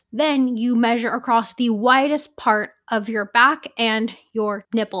course. Then you measure across the widest part of your back and your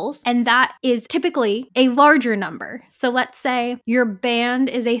nipples, and that is typically a larger number. So let's say your band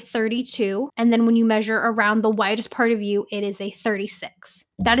is a 32, and then when you measure around the widest part of you, it is a 36.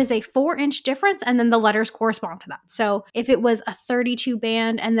 That is a 4-inch difference, and then the letters correspond to that. So if it was a 32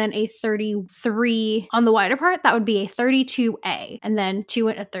 band and then a 33 on the wider part, that would be a 32A, and then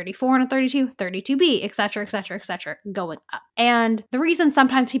a 34 and a 32, 32B, etc., etc., etc., going up. And the reason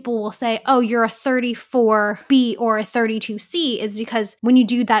sometimes people will say, oh, you're a 34B or a 32C is because when you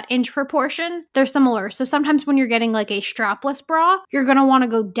do that inch proportion, they're similar. So sometimes when you're getting like a strapless bra, you're going to want to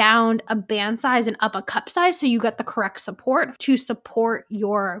go down a band size and up a cup size so you get the correct support to support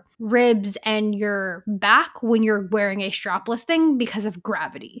your ribs and your back when you're wearing a strapless thing because of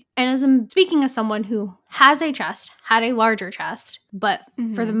gravity. And as I'm speaking as someone who has a chest, had a larger chest, but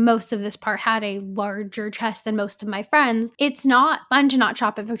for the most of this part had a larger chest than most of my friends, it's not fun to not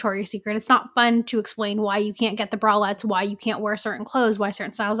shop at Victoria's Secret. It's not fun to explain why you can't get the bralettes, why you can't wear certain clothes, why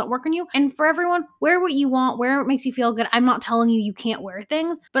certain styles don't work on you. And for everyone, wear what you want, wear what makes you feel good. I'm not telling you you can't wear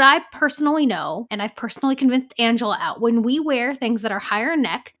things, but I personally know, and I've personally convinced Angela out, when we wear things that are higher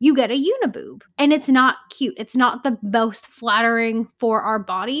neck, you get a uniboob. And it's not cute. It's not the most flattering for our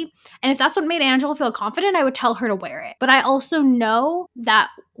body. And if that's what made Angela feel confident, I would tell her to wear it. But I also know that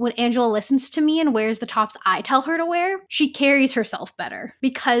when Angela listens to me and wears the tops I tell her to wear, she carries herself better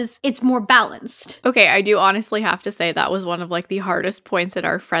because it's more balanced. Okay, I do honestly have to say that was one of like the hardest points in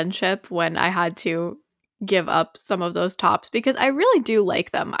our friendship when I had to give up some of those tops because I really do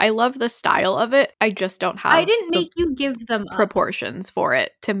like them. I love the style of it. I just don't have I didn't make you give them up. proportions for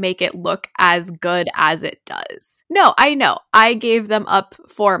it to make it look as good as it does. No, I know. I gave them up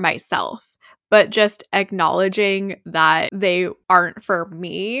for myself. But just acknowledging that they aren't for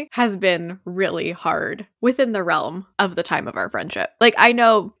me has been really hard within the realm of the time of our friendship. Like, I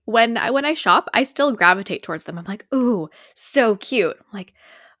know when I shop, I still gravitate towards them. I'm like, ooh, so cute. I'm like,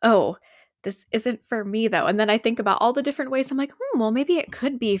 oh, this isn't for me though. And then I think about all the different ways. I'm like, well, maybe it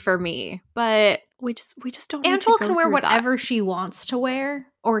could be for me. But we just don't need Angela to go can wear through whatever she wants to wear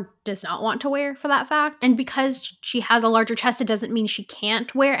or does not want to wear for that fact. And because she has a larger chest, it doesn't mean she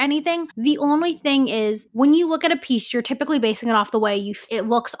can't wear anything. The only thing is when you look at a piece, you're typically basing it off the way it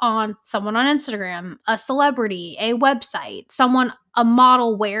looks on someone on Instagram, a celebrity, a website, a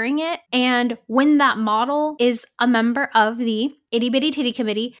model wearing it. And when that model is a member of the Itty Bitty Titty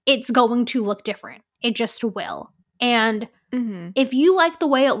Committee, it's going to look different. It just will. And if you like the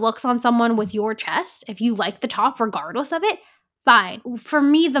way it looks on someone with your chest, if you like the top regardless of it, fine. For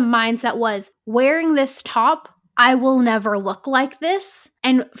me, the mindset was wearing this top, I will never look like this.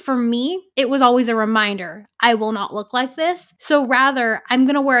 And for me, it was always a reminder, I will not look like this. So rather, I'm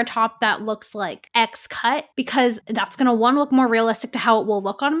going to wear a top that looks like X cut because that's going to, one, look more realistic to how it will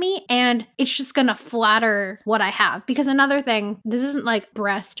look on me. And it's just going to flatter what I have. Because another thing, this isn't like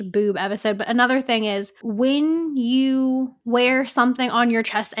breast boob episode, but another thing is when you wear something on your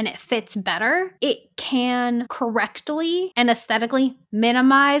chest and it fits better, it can correctly and aesthetically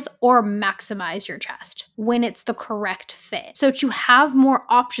minimize or maximize your chest when it's the correct fit. So to have more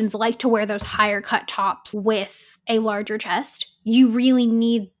options like to wear those higher cut tops with a larger chest, you really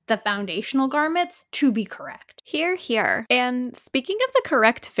need the foundational garments to be correct. Here. And speaking of the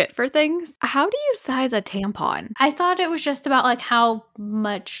correct fit for things, how do you size a tampon? I thought it was just about like how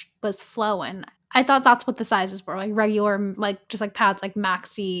much was flowing. I thought that's what the sizes were, like regular, like just like pads, like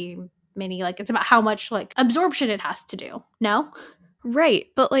maxi, mini, like it's about how much like absorption it has to do. No? Right,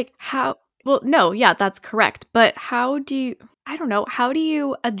 but like how, well, no, yeah, that's correct. But how do you, I don't know, how do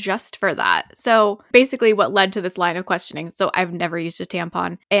you adjust for that? So basically what led to this line of questioning, so I've never used a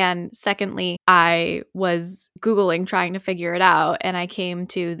tampon. And secondly, I was Googling trying to figure it out and I came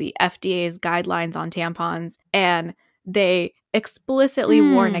to the FDA's guidelines on tampons and they explicitly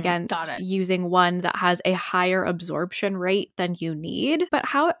warn against using one that has a higher absorption rate than you need. But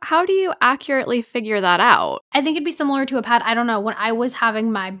how do you accurately figure that out? I think it'd be similar to a pad. I don't know. When I was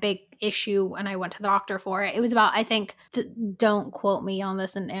having my big issue and I went to the doctor for it, it was about, I think, don't quote me on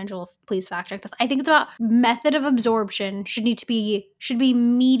this, and Angela, please fact check this. I think it's about method of absorption should be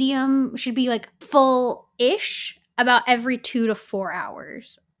medium, should be like full-ish about every 2 to 4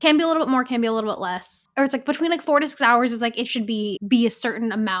 hours. Can be a little bit more, can be a little bit less. Or it's like between like 4 to 6 hours is like it should be a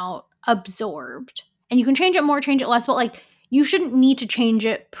certain amount absorbed. And you can change it more, change it less, but like you shouldn't need to change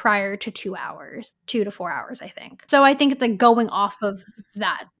it prior to 2 hours, 2 to 4 hours, I think. So I think it's like going off of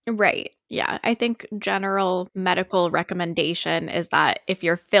that. Right. Yeah. I think general medical recommendation is that if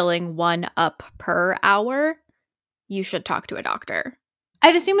you're filling one up per hour, you should talk to a doctor.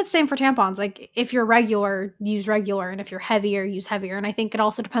 I'd assume it's the same for tampons. Like if you're regular, use regular, and if you're heavier, use heavier. And I think it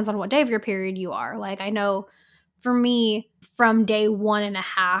also depends on what day of your period you are. Like I know for me, from day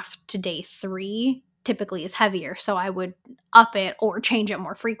 1.5 to day 3 typically is heavier. So I would up it or change it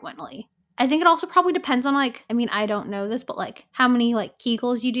more frequently. I think it also probably depends on like, I mean, I don't know this, but like how many like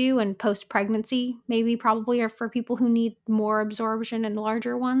Kegels you do and post-pregnancy maybe probably are for people who need more absorption and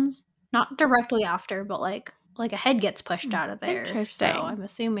larger ones. Not directly after, but like like a head gets pushed out of there. Interesting. So I'm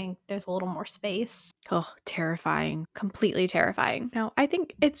assuming there's a little more space. Oh, terrifying. Completely terrifying. Now, I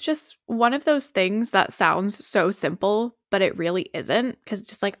think it's just one of those things that sounds so simple, but it really isn't. Because it's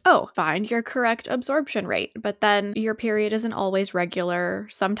just like, oh, find your correct absorption rate. But then your period isn't always regular.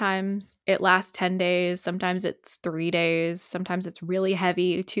 Sometimes it lasts 10 days. Sometimes it's 3 days. Sometimes it's really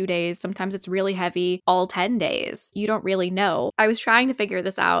heavy, 2 days. Sometimes it's really heavy, all 10 days. You don't really know. I was trying to figure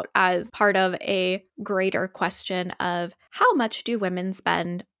this out as part of a greater question of how much do women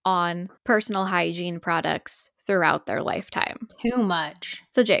spend on personal hygiene products throughout their lifetime? Too much.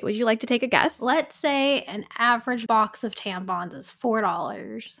 So, Jay, would you like to take a guess? Let's say an average box of tampons is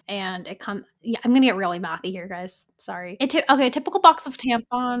 $4, and it comes. Yeah, I'm gonna get really mathy here, guys. Sorry. Okay, a typical box of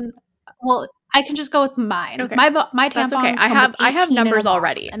tampon. Well, I can just go with mine. Okay. My That's tampons. okay. I have numbers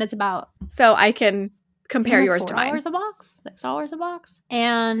already, and it's about so I can compare yours to mine. $4 a box, $6 a box,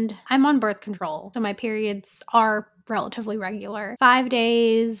 and I'm on birth control, so my periods are relatively regular. 5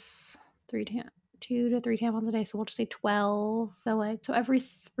 days, 2 to 3 tampons a day, so we'll just say 12. So every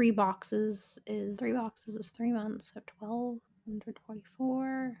 3 boxes is 3 months, so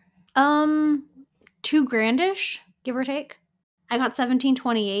 1,224. $2,000-ish, give or take. I got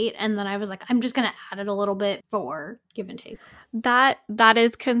 1728, and then I was like, I'm just gonna add it a little bit for give and take. That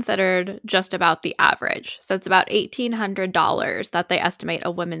is considered just about the average. So it's about $1,800 that they estimate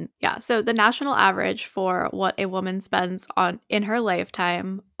a woman. Yeah. So the national average for what a woman spends on in her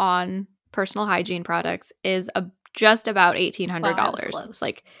lifetime on personal hygiene products is just about $1,800. Wow, that was close. It's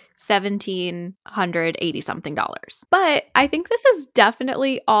like $1,780 something. But I think this is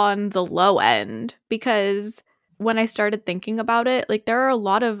definitely on the low end, because when I started thinking about it, like, there are a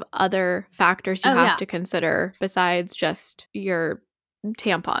lot of other factors you have to consider besides just your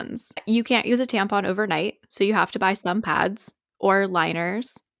tampons. You can't use a tampon overnight, so you have to buy some pads or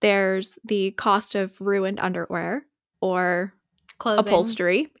liners. There's the cost of ruined underwear or Clothing.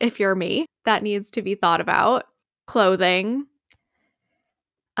 Upholstery, if you're me. That needs to be thought about. Clothing,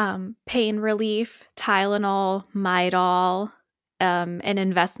 pain relief, Tylenol, Midol, an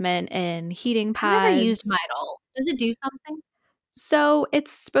investment in heating pads. I've never used Midol. Does it do something? So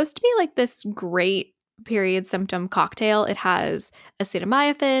it's supposed to be like this great period symptom cocktail. It has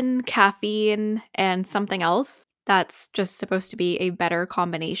acetaminophen, caffeine, and something else that's just supposed to be a better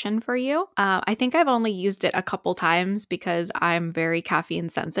combination for you. I think I've only used it a couple times because I'm very caffeine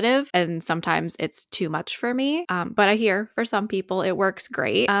sensitive, and sometimes it's too much for me. But I hear for some people it works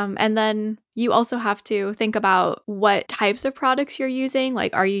great. And then you also have to think about what types of products you're using.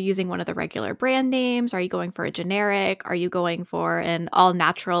 Like, are you using one of the regular brand names? Are you going for a generic? Are you going for an all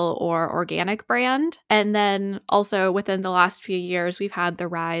natural or organic brand? And then also within the last few years, we've had the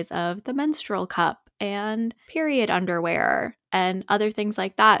rise of the menstrual cup and period underwear and other things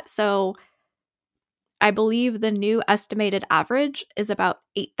like that. So I believe the new estimated average is about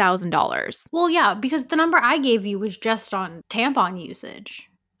 $8,000. Well, yeah, because the number I gave you was just on tampon usage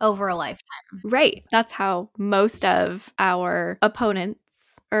over a lifetime. Right. That's how most of our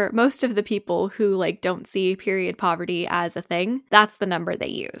opponents, or most of the people who like don't see period poverty as a thing, that's the number they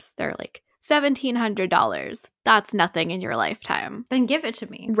use. They're like, $1,700. That's nothing in your lifetime. Then give it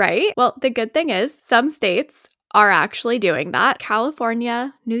to me. Right? Well, the good thing is some states are actually doing that.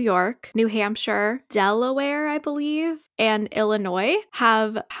 California, New York, New Hampshire, Delaware, I believe, and Illinois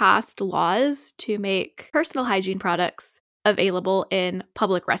have passed laws to make personal hygiene products available in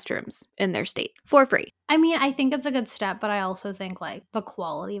public restrooms in their state for free. I mean, I think it's a good step, but I also think like the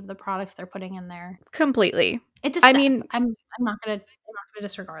quality of the products they're putting in there. Completely. It's a step. I mean, I'm not gonna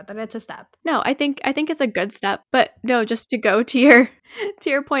disregard that. It's a step. No, I think it's a good step. But no, just to go to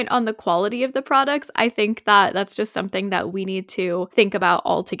your point on the quality of the products, I think that that's just something that we need to think about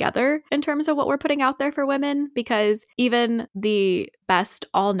all together in terms of what we're putting out there for women, because even the best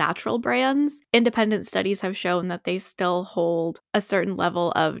all natural brands, independent studies have shown that they still hold a certain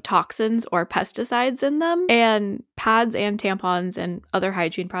level of toxins or pesticides in them. And pads and tampons and other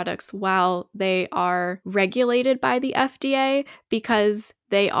hygiene products, while they are regulated by the FDA because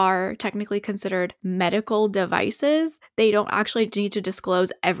they are technically considered medical devices, they don't actually need to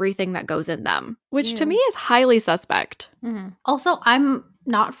disclose everything that goes in them, which to me is highly suspect. Mm-hmm. Also, I'm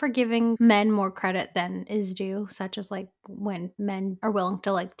not for giving men more credit than is due, such as like when men are willing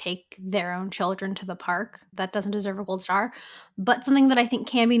to like take their own children to the park. That doesn't deserve a gold star, but something that I think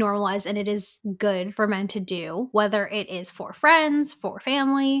can be normalized, and it is good for men to do, whether it is for friends, for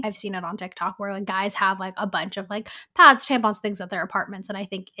family. I've seen it on TikTok where like guys have like a bunch of like pads, tampons, things at their apartments, and I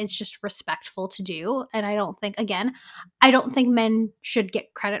think it's just respectful to do. And I don't think men should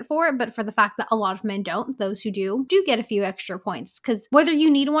get credit for it, but for the fact that a lot of men don't, those who do get a few extra points, because whether whether you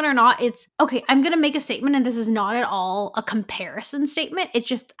need one or not, it's okay. I'm going to make a statement, and this is not at all a comparison statement. It's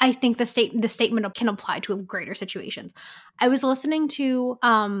just, I think the statement can apply to greater situations. I was listening to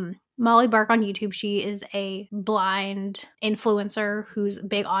Molly Burke on YouTube. She is a blind influencer who's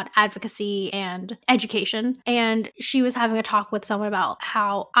big on advocacy and education. And she was having a talk with someone about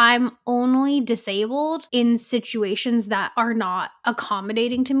how I'm only disabled in situations that are not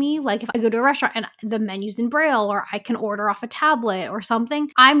accommodating to me. Like if I go to a restaurant and the menu's in Braille, or I can order off a tablet or something,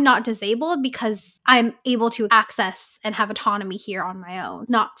 I'm not disabled because I'm able to access and have autonomy here on my own.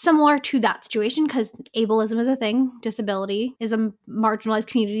 Not similar to that situation, because ableism is a thing. Disability is a marginalized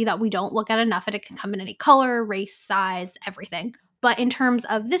community that we don't look at enough, and it can come in any color, race, size, everything. But in terms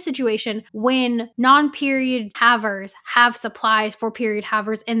of this situation, when non-period havers have supplies for period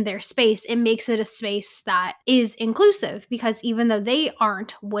havers in their space, it makes it a space that is inclusive, because even though they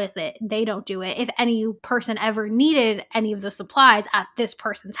aren't with it, they don't do it. If any person ever needed any of those supplies at this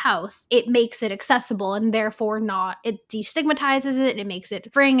person's house, it makes it accessible, and therefore it destigmatizes it, it makes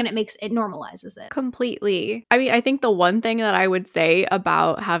it freeing, and it normalizes it. Completely. I mean, I think the one thing that I would say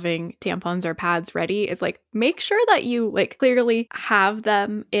about having tampons or pads ready is like, make sure that you like clearly have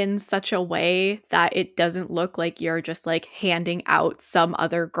them in such a way that it doesn't look like you're just like handing out some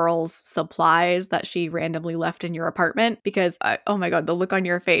other girl's supplies that she randomly left in your apartment, because oh my god, the look on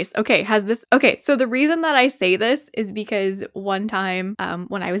your face. Okay, so the reason that I say this is because one time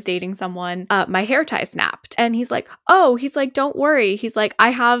when I was dating someone, my hair tie snapped, and he's like, don't worry, he's like, I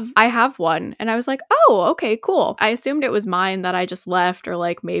have one. And I was like, oh, okay, cool. I assumed it was mine that I just left, or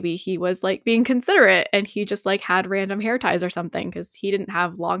like maybe he was like being considerate and he just like had random hair ties or something, because he didn't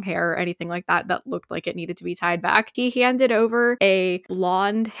have long hair or anything like that looked like it needed to be tied back. He handed over a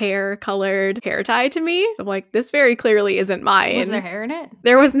blonde hair colored hair tie to me. I'm like, this very clearly isn't mine. Was there hair in it?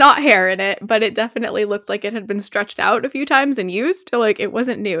 There was not hair in it, but it definitely looked like it had been stretched out a few times and used. So like it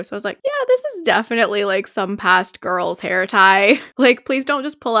wasn't new. So I was like, yeah, this is definitely like some past girl's hair tie. Like, please don't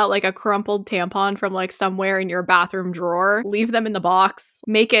just pull out like a crumpled tampon from like somewhere in your bathroom drawer. Leave them in the box.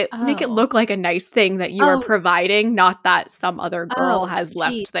 Make it look like a nice thing that you are providing, not that some other girl has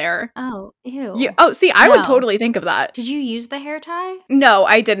left there. Oh, ew. Yeah. Oh, see, I would totally think of that. Did you use the hair tie? No,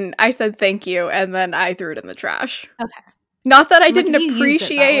 I didn't. I said thank you, and then I threw it in the trash. Okay. Not that I didn't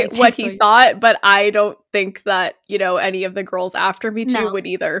appreciate what he thought, but I don't think that, any of the girls after me too would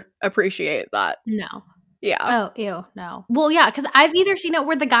either appreciate that. No. Yeah. Oh, ew, no. Well, yeah, because I've either seen it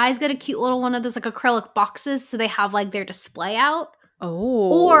where the guys get a cute little one of those like acrylic boxes, so they have like their display out.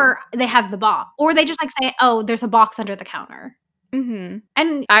 Oh. Or they have the box. Or they just like say, oh, there's a box under the counter. Mm-hmm.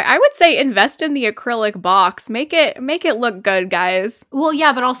 And I would say invest in the acrylic box. Make it look good, guys. Well,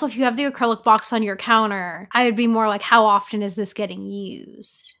 yeah, but also if you have the acrylic box on your counter, I would be more like, how often is this getting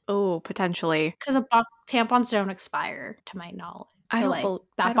used? Oh, potentially. Because tampons don't expire, to my knowledge. So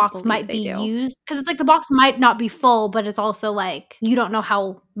that box might be used, because it's like the box might not be full, but it's also like you don't know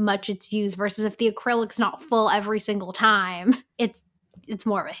how much it's used, versus if the acrylic's not full every single time, it's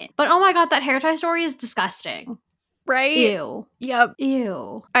more of a hint. But oh my god, that hair tie story is disgusting. Right? Ew. Yep.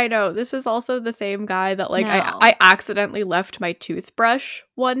 Ew. I know. This is also the same guy that like I accidentally left my toothbrush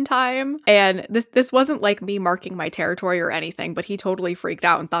one time, and this wasn't like me marking my territory or anything, but he totally freaked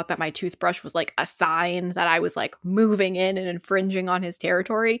out and thought that my toothbrush was like a sign that I was like moving in and infringing on his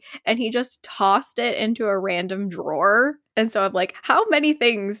territory, and he just tossed it into a random drawer. And so I'm like, how many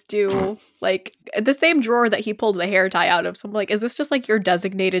things do like the same drawer that he pulled the hair tie out of? So I'm like, is this just like your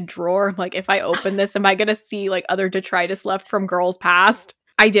designated drawer? I'm like, if I open this, am I going to see like other detritus left from girls past?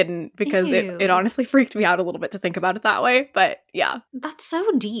 I didn't, because it honestly freaked me out a little bit to think about it that way. But yeah. That's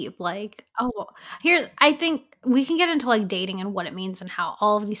so deep. Like, I think we can get into like dating and what it means and how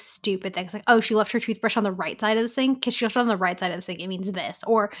all of these stupid things, like, oh, she left her toothbrush on the right side of the sink. Because she left it on the right side of the sink, it means this.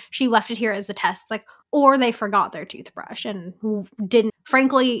 Or she left it here as a test. It's like, or they forgot their toothbrush and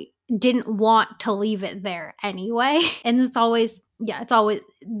didn't want to leave it there anyway. And it's always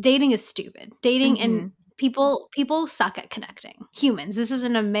dating is stupid. Dating and people suck at connecting. Humans, this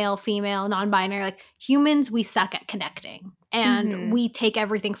isn't a male, female, non-binary. Like humans, we suck at connecting, and we take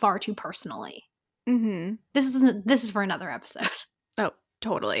everything far too personally. Mm-hmm. This is for another episode. Oh,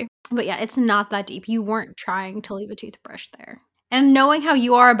 totally. But yeah, it's not that deep. You weren't trying to leave a toothbrush there. And knowing how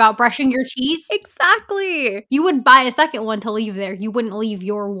you are about brushing your teeth. Exactly. You would buy a second one to leave there. You wouldn't leave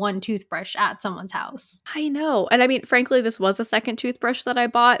your one toothbrush at someone's house. I know. And I mean, frankly, this was a second toothbrush that I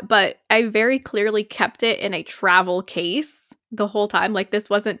bought, but I very clearly kept it in a travel case the whole time. Like, this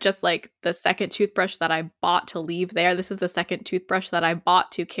wasn't just like the second toothbrush that I bought to leave there. This is the second toothbrush that I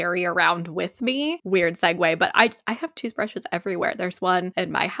bought to carry around with me. Weird segue, but I have toothbrushes everywhere. There's one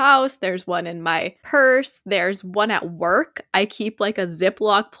in my house, there's one in my purse, there's one at work. I keep like a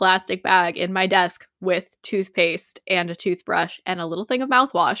Ziploc plastic bag in my desk with toothpaste and a toothbrush and a little thing of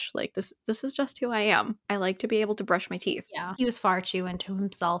mouthwash. Like, this is just who I am. I like to be able to brush my teeth. Yeah, he was far too into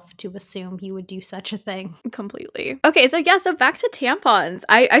himself to assume he would do such a thing. Completely. Okay, so yeah, so back to tampons.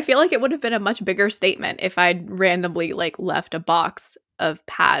 I feel like it would have been a much bigger statement if I'd randomly like left a box of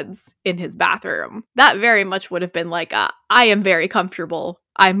pads in his bathroom. That very much would have been like a I am very comfortable,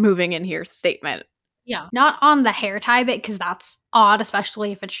 I'm moving in here statement. Yeah. Not on the hair tie bit, because that's odd,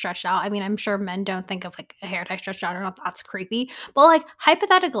 especially if it's stretched out. I mean, I'm sure men don't think of like a hair tie stretched out or not. That's creepy. But like,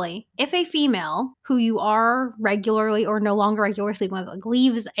 hypothetically, if a female who you are regularly or no longer regularly sleeping with like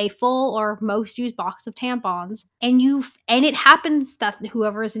leaves a full or most used box of tampons, and it happens that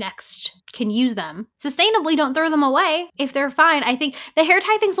whoever is next can use them sustainably, don't throw them away if they're fine. I think the hair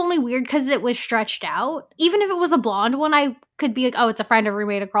tie thing's only weird because it was stretched out. Even if it was a blonde one, I could be like, oh, it's a friend, a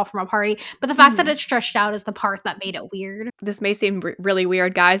roommate, a girl from a party. But the fact that it's stretched out is the part that made it weird. This may seem really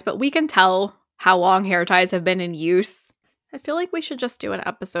weird, guys, but we can tell how long hair ties have been in use. I feel like we should just do an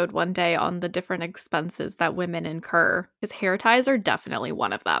episode one day on the different expenses that women incur, because hair ties are definitely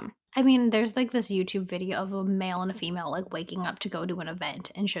one of them. I mean, there's like this YouTube video of a male and a female like waking up to go to an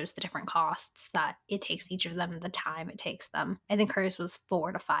event and shows the different costs that it takes each of them and the time it takes them. I think hers was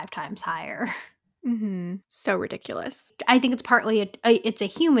 4 to 5 times higher. Mm-hmm. So ridiculous. I think it's partly it's a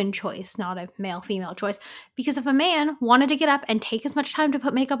human choice, not a male-female choice. Because if a man wanted to get up and take as much time to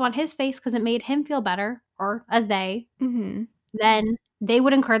put makeup on his face because it made him feel better, or a they, then they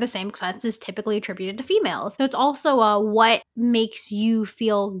would incur the same expenses typically attributed to females. So it's also what makes you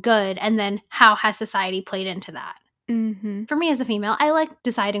feel good, and then how has society played into that. For me as a female, I like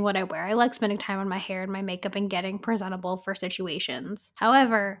deciding what I wear. I like spending time on my hair and my makeup and getting presentable for situations.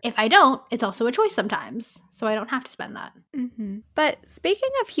 However, if I don't, it's also a choice sometimes. So I don't have to spend that. But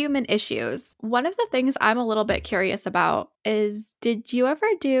speaking of human issues, one of the things I'm a little bit curious about is, did you ever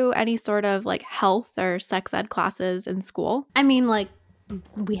do any sort of like health or sex ed classes in school? I mean, like,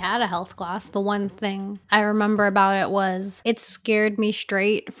 we had a health class. The one thing I remember about it was it scared me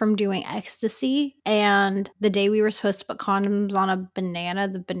straight from doing ecstasy. And the day we were supposed to put condoms on a banana,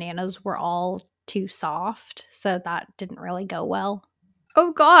 the bananas were all too soft. So that didn't really go well.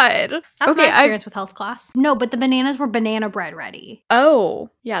 Oh, God. That's my experience with health class. No, but the bananas were banana bread ready. Oh,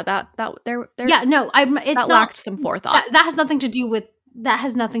 yeah. That lacked some forethought. That has nothing to do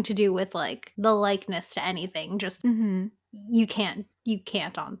with like the likeness to anything. Just you can't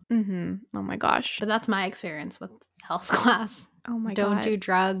on. Oh my gosh. But that's my experience with health class. Oh my God. Don't do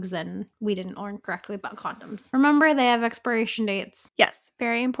drugs, and we didn't learn correctly about condoms. Remember, they have expiration dates. Yes,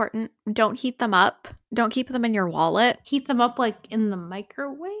 very important. Don't heat them up. Don't keep them in your wallet. Heat them up like in the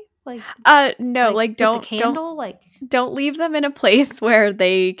microwave? No, like don't with the candle, don't leave them in a place where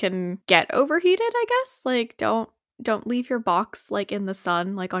they can get overheated, I guess. Like don't leave your box like in the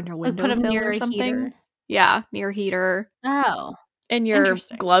sun, like on your windowsill or something. Heater. Yeah, near a heater. Oh. In your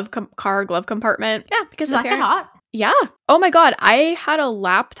car glove compartment. Yeah, because does that get hot? Yeah. Oh my God. I had a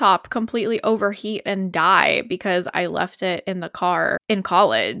laptop completely overheat and die because I left it in the car in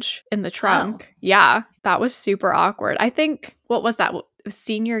college in the trunk. Oh. Yeah. That was super awkward. I think, what was that?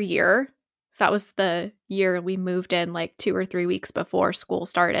 Senior year. So that was the year we moved in like 2 or 3 weeks before school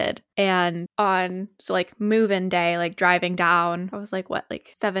started. And move-in day, like driving down, I was like,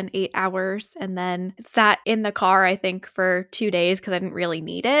 7-8 hours. And then it sat in the car, I think, for 2 days because I didn't really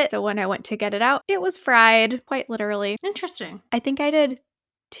need it. So when I went to get it out, it was fried, quite literally. Interesting. I think I did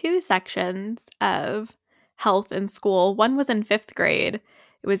 2 sections of health in school. One was in 5th grade.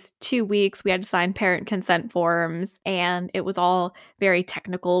 It was 2 weeks. We had to sign parent consent forms, and it was all very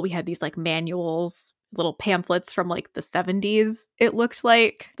technical. We had these like manuals, little pamphlets from like the 70s, it looked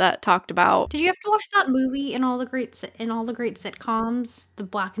like, that talked about. Did you have to watch that movie in all the great sitcoms? The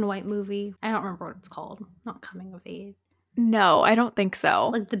black and white movie? I don't remember what it's called. Not Coming of Age. No, I don't think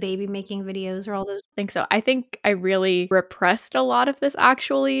so. Like the baby making videos or all those? I think so. I think I really repressed a lot of this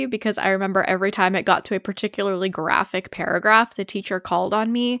actually, because I remember every time it got to a particularly graphic paragraph, the teacher called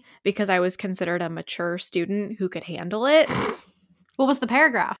on me because I was considered a mature student who could handle it. What was the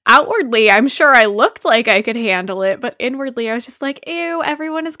paragraph? Outwardly, I'm sure I looked like I could handle it, but inwardly I was just like, ew,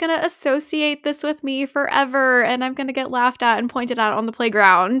 everyone is going to associate this with me forever, and I'm going to get laughed at and pointed at on the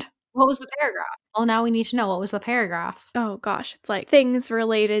playground. What was the paragraph? Well, now we need to know, what was the paragraph? Oh gosh, it's like things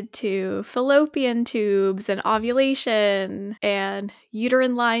related to fallopian tubes and ovulation and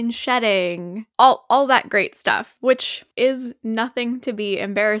uterine line shedding, all that great stuff, which is nothing to be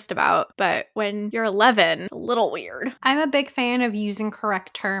embarrassed about. But when you're 11, it's a little weird. I'm a big fan of using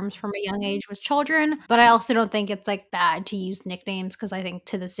correct terms from a young age with children, but I also don't think it's like bad to use nicknames, because I think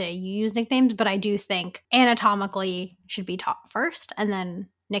to this day you use nicknames, but I do think anatomically should be taught first and then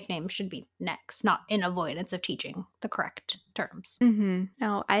nicknames should be next, not in avoidance of teaching the correct terms.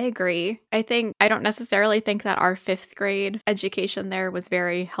 No, I agree. I don't necessarily think that our 5th grade education there was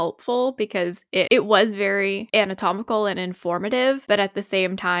very helpful, because it was very anatomical and informative, but at the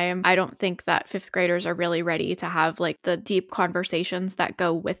same time, I don't think that 5th graders are really ready to have like the deep conversations that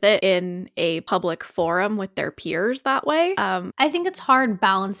go with it in a public forum with their peers that way. I think it's hard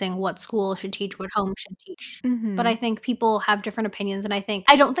balancing what school should teach, what home should teach. But I think people have different opinions, and I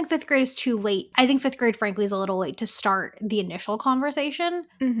don't think 5th grade is too late. I think 5th grade, frankly, is a little late to start the initial conversation.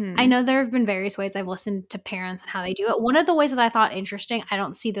 I know there have been various ways I've listened to parents and how they do it. One of the ways that I thought interesting, I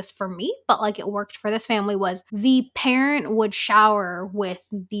don't see this for me, but like it worked for this family, was the parent would shower with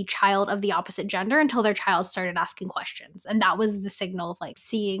the child of the opposite gender until their child started asking questions. And that was the signal of like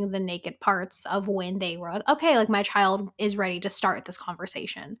seeing the naked parts of when they were like, okay, like my child is ready to start this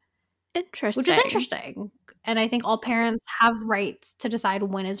conversation. Interesting. Which is interesting. And I think all parents have rights to decide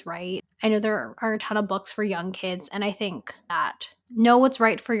when is right. I know there are a ton of books for young kids, and I think that know what's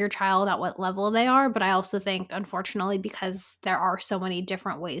right for your child at what level they are. But I also think, unfortunately, because there are so many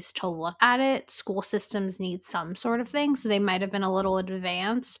different ways to look at it, school systems need some sort of thing. So they might have been a little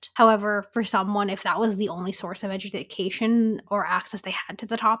advanced. However, for someone, if that was the only source of education or access they had to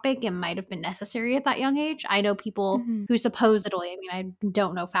the topic, it might have been necessary at that young age. I know people who supposedly, I mean, I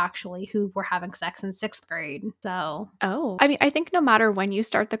don't know factually, who were having sex in 6th grade. So, I mean, I think no matter when you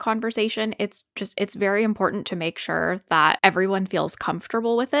start the conversation, it's very important to make sure that everyone feels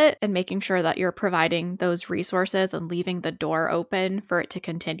comfortable with it, and making sure that you're providing those resources and leaving the door open for it to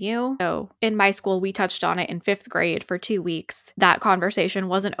continue. So in my school, we touched on it in 5th grade for 2 weeks. That conversation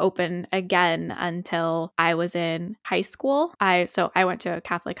wasn't open again until I was in high school. I went to a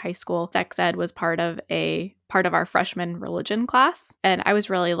Catholic high school. Sex ed was part of our freshman religion class. And I was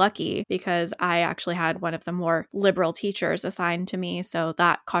really lucky because I actually had one of the more liberal teachers assigned to me. So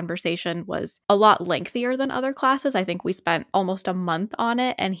that conversation was a lot lengthier than other classes. I think we spent almost a month on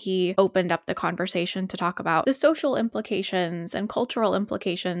it, and he opened up the conversation to talk about the social implications and cultural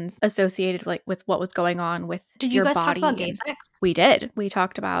implications associated with what was going on with did you your guys body. talk about gay sex? We did. We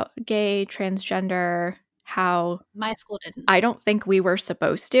talked about gay, transgender, how My school didn't. I don't think we were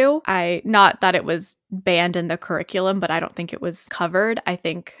supposed to. Not that it was banned in the curriculum, but I don't think it was covered. I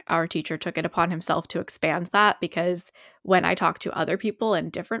think our teacher took it upon himself to expand that, because when I talked to other people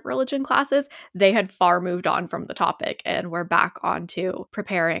in different religion classes, they had far moved on from the topic and were back onto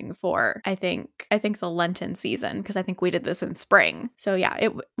preparing for, I think the Lenten season, because I think we did this in spring. So yeah,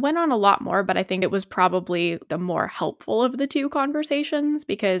 it went on a lot more, but I think it was probably the more helpful of the two conversations,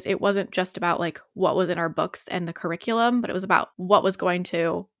 because it wasn't just about like what was in our books and the curriculum, but it was about what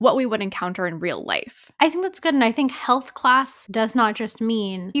we would encounter in real life. I think that's good. And I think health class does not just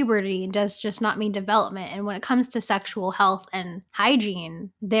mean puberty, does just not mean development. And when it comes to sexual health and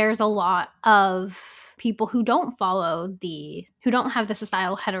hygiene, there's a lot of people who don't who don't have the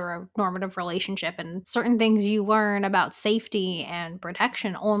societal heteronormative relationship, and certain things you learn about safety and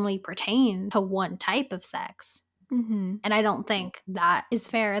protection only pertain to one type of sex. And I don't think that is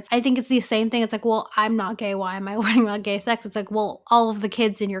fair. I think it's the same thing. It's like, well, I'm not gay. Why am I learning about gay sex? It's like, well, all of the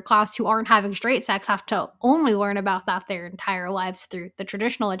kids in your class who aren't having straight sex have to only learn about that their entire lives through the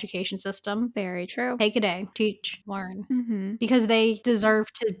traditional education system. Very true. Take a day, teach, learn. Because they deserve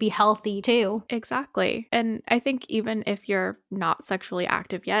to be healthy too. Exactly. And I think even if you're not sexually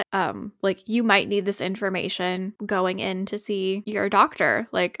active yet, like you might need this information going in to see your doctor.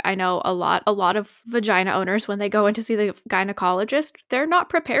 Like I know a lot of vagina owners, when they go in to see the gynecologist, they're not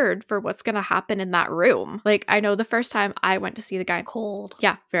prepared for what's going to happen in that room. Like I know the first time I went to see the guy, Cold.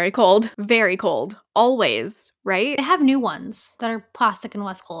 Yeah, very cold. Very cold. Always, right? They have new ones that are plastic and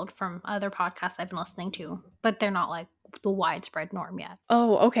less cold from other podcasts I've been listening to, but they're not like the widespread norm yet.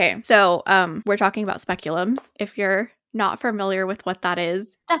 Oh, okay. So, we're talking about speculums. If you're not familiar with what that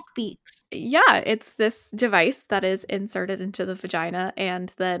is. Duck beaks. Yeah, it's this device that is inserted into the vagina,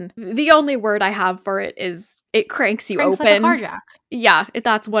 and then the only word I have for it is it cranks you open. Like a car jack. Yeah,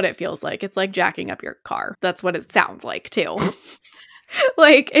 that's what it feels like. It's like jacking up your car. That's what it sounds like too.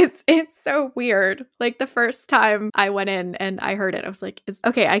 Like it's so weird. Like the first time I went in and I heard it, I was like,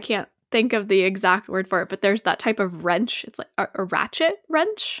 okay, I can't think of the exact word for it, but there's that type of wrench. It's like a ratchet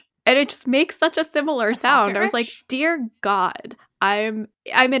wrench. And it just makes such a similar sound. I was like, dear God, I'm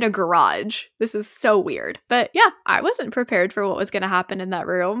in a garage. This is so weird. But yeah, I wasn't prepared for what was going to happen in that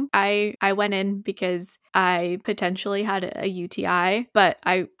room. I went in because I potentially had a UTI, but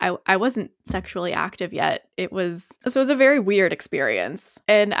I wasn't sexually active yet. It was a very weird experience.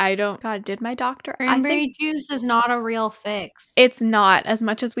 And God, did my doctor? Cranberry juice is not a real fix. It's not, as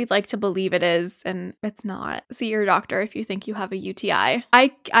much as we'd like to believe it is, and it's not. See your doctor if you think you have a UTI.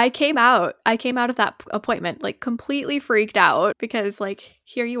 I came out of that appointment like completely freaked out because like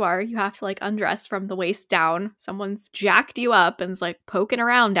here you are, you have to like undress from the waist down. Someone's jacked you up and is like poking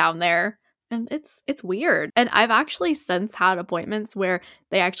around down there. And it's weird. And I've actually since had appointments where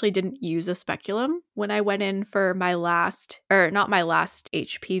they actually didn't use a speculum. When I went in for my not my last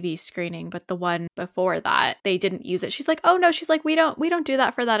HPV screening, but the one before that, they didn't use it. She's like, oh no, she's like, we don't do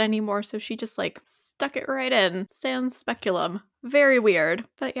that for that anymore. So she just like stuck it right in. Sans speculum. Very weird.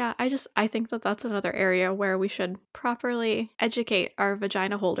 But yeah, I think that that's another area where we should properly educate our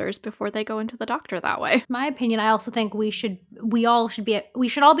vagina holders before they go into the doctor that way. My opinion, I also think we should all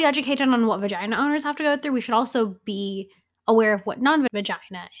be educated on what vagina owners have to go through. We should also be aware of what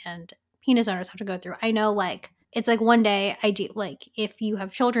non-vagina and penis owners have to go through. I know like it's like one day I do like if you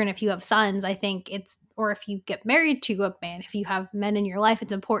have children, if you have sons, I think or if you get married to a man, if you have men in your life,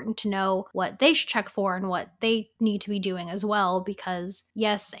 it's important to know what they should check for and what they need to be doing as well. Because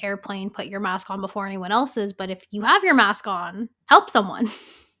yes, airplane, put your mask on before anyone else's, but if you have your mask on, help someone.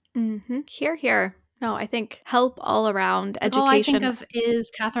 Mm-hmm. Here. No, I think help all around education. All I think of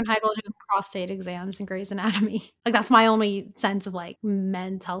is Katherine Heigl doing prostate exams in Grey's Anatomy. Like that's my only sense of like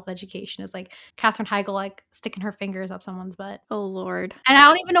men's health education is like Katherine Heigl like sticking her fingers up someone's butt. Oh Lord. And I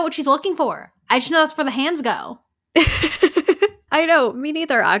don't even know what she's looking for. I just know that's where the hands go. I know, me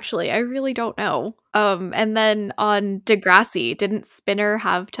neither, actually. I really don't know. And then on Degrassi, didn't Spinner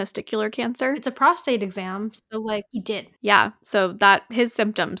have testicular cancer? It's a prostate exam, so like he did. Yeah, so that his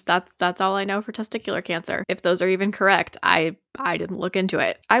symptoms, that's all I know for testicular cancer. If those are even correct, I didn't look into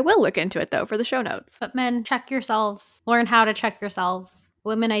it. I will look into it though for the show notes. But men, check yourselves. Learn how to check yourselves.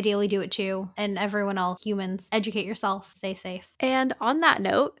 Women ideally do it too, and everyone else, humans, educate yourself. Stay safe. And on that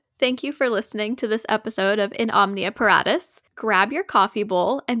note, thank you for listening to this episode of In Omnia Paratus. Grab your coffee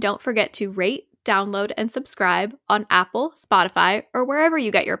bowl and don't forget to rate, download, and subscribe on Apple, Spotify, or wherever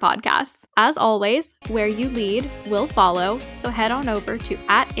you get your podcasts. As always, where you lead, we'll follow, so head on over to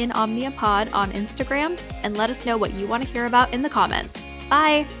 @InOmniaPod on Instagram and let us know what you want to hear about in the comments.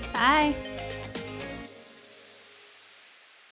 Bye! Bye!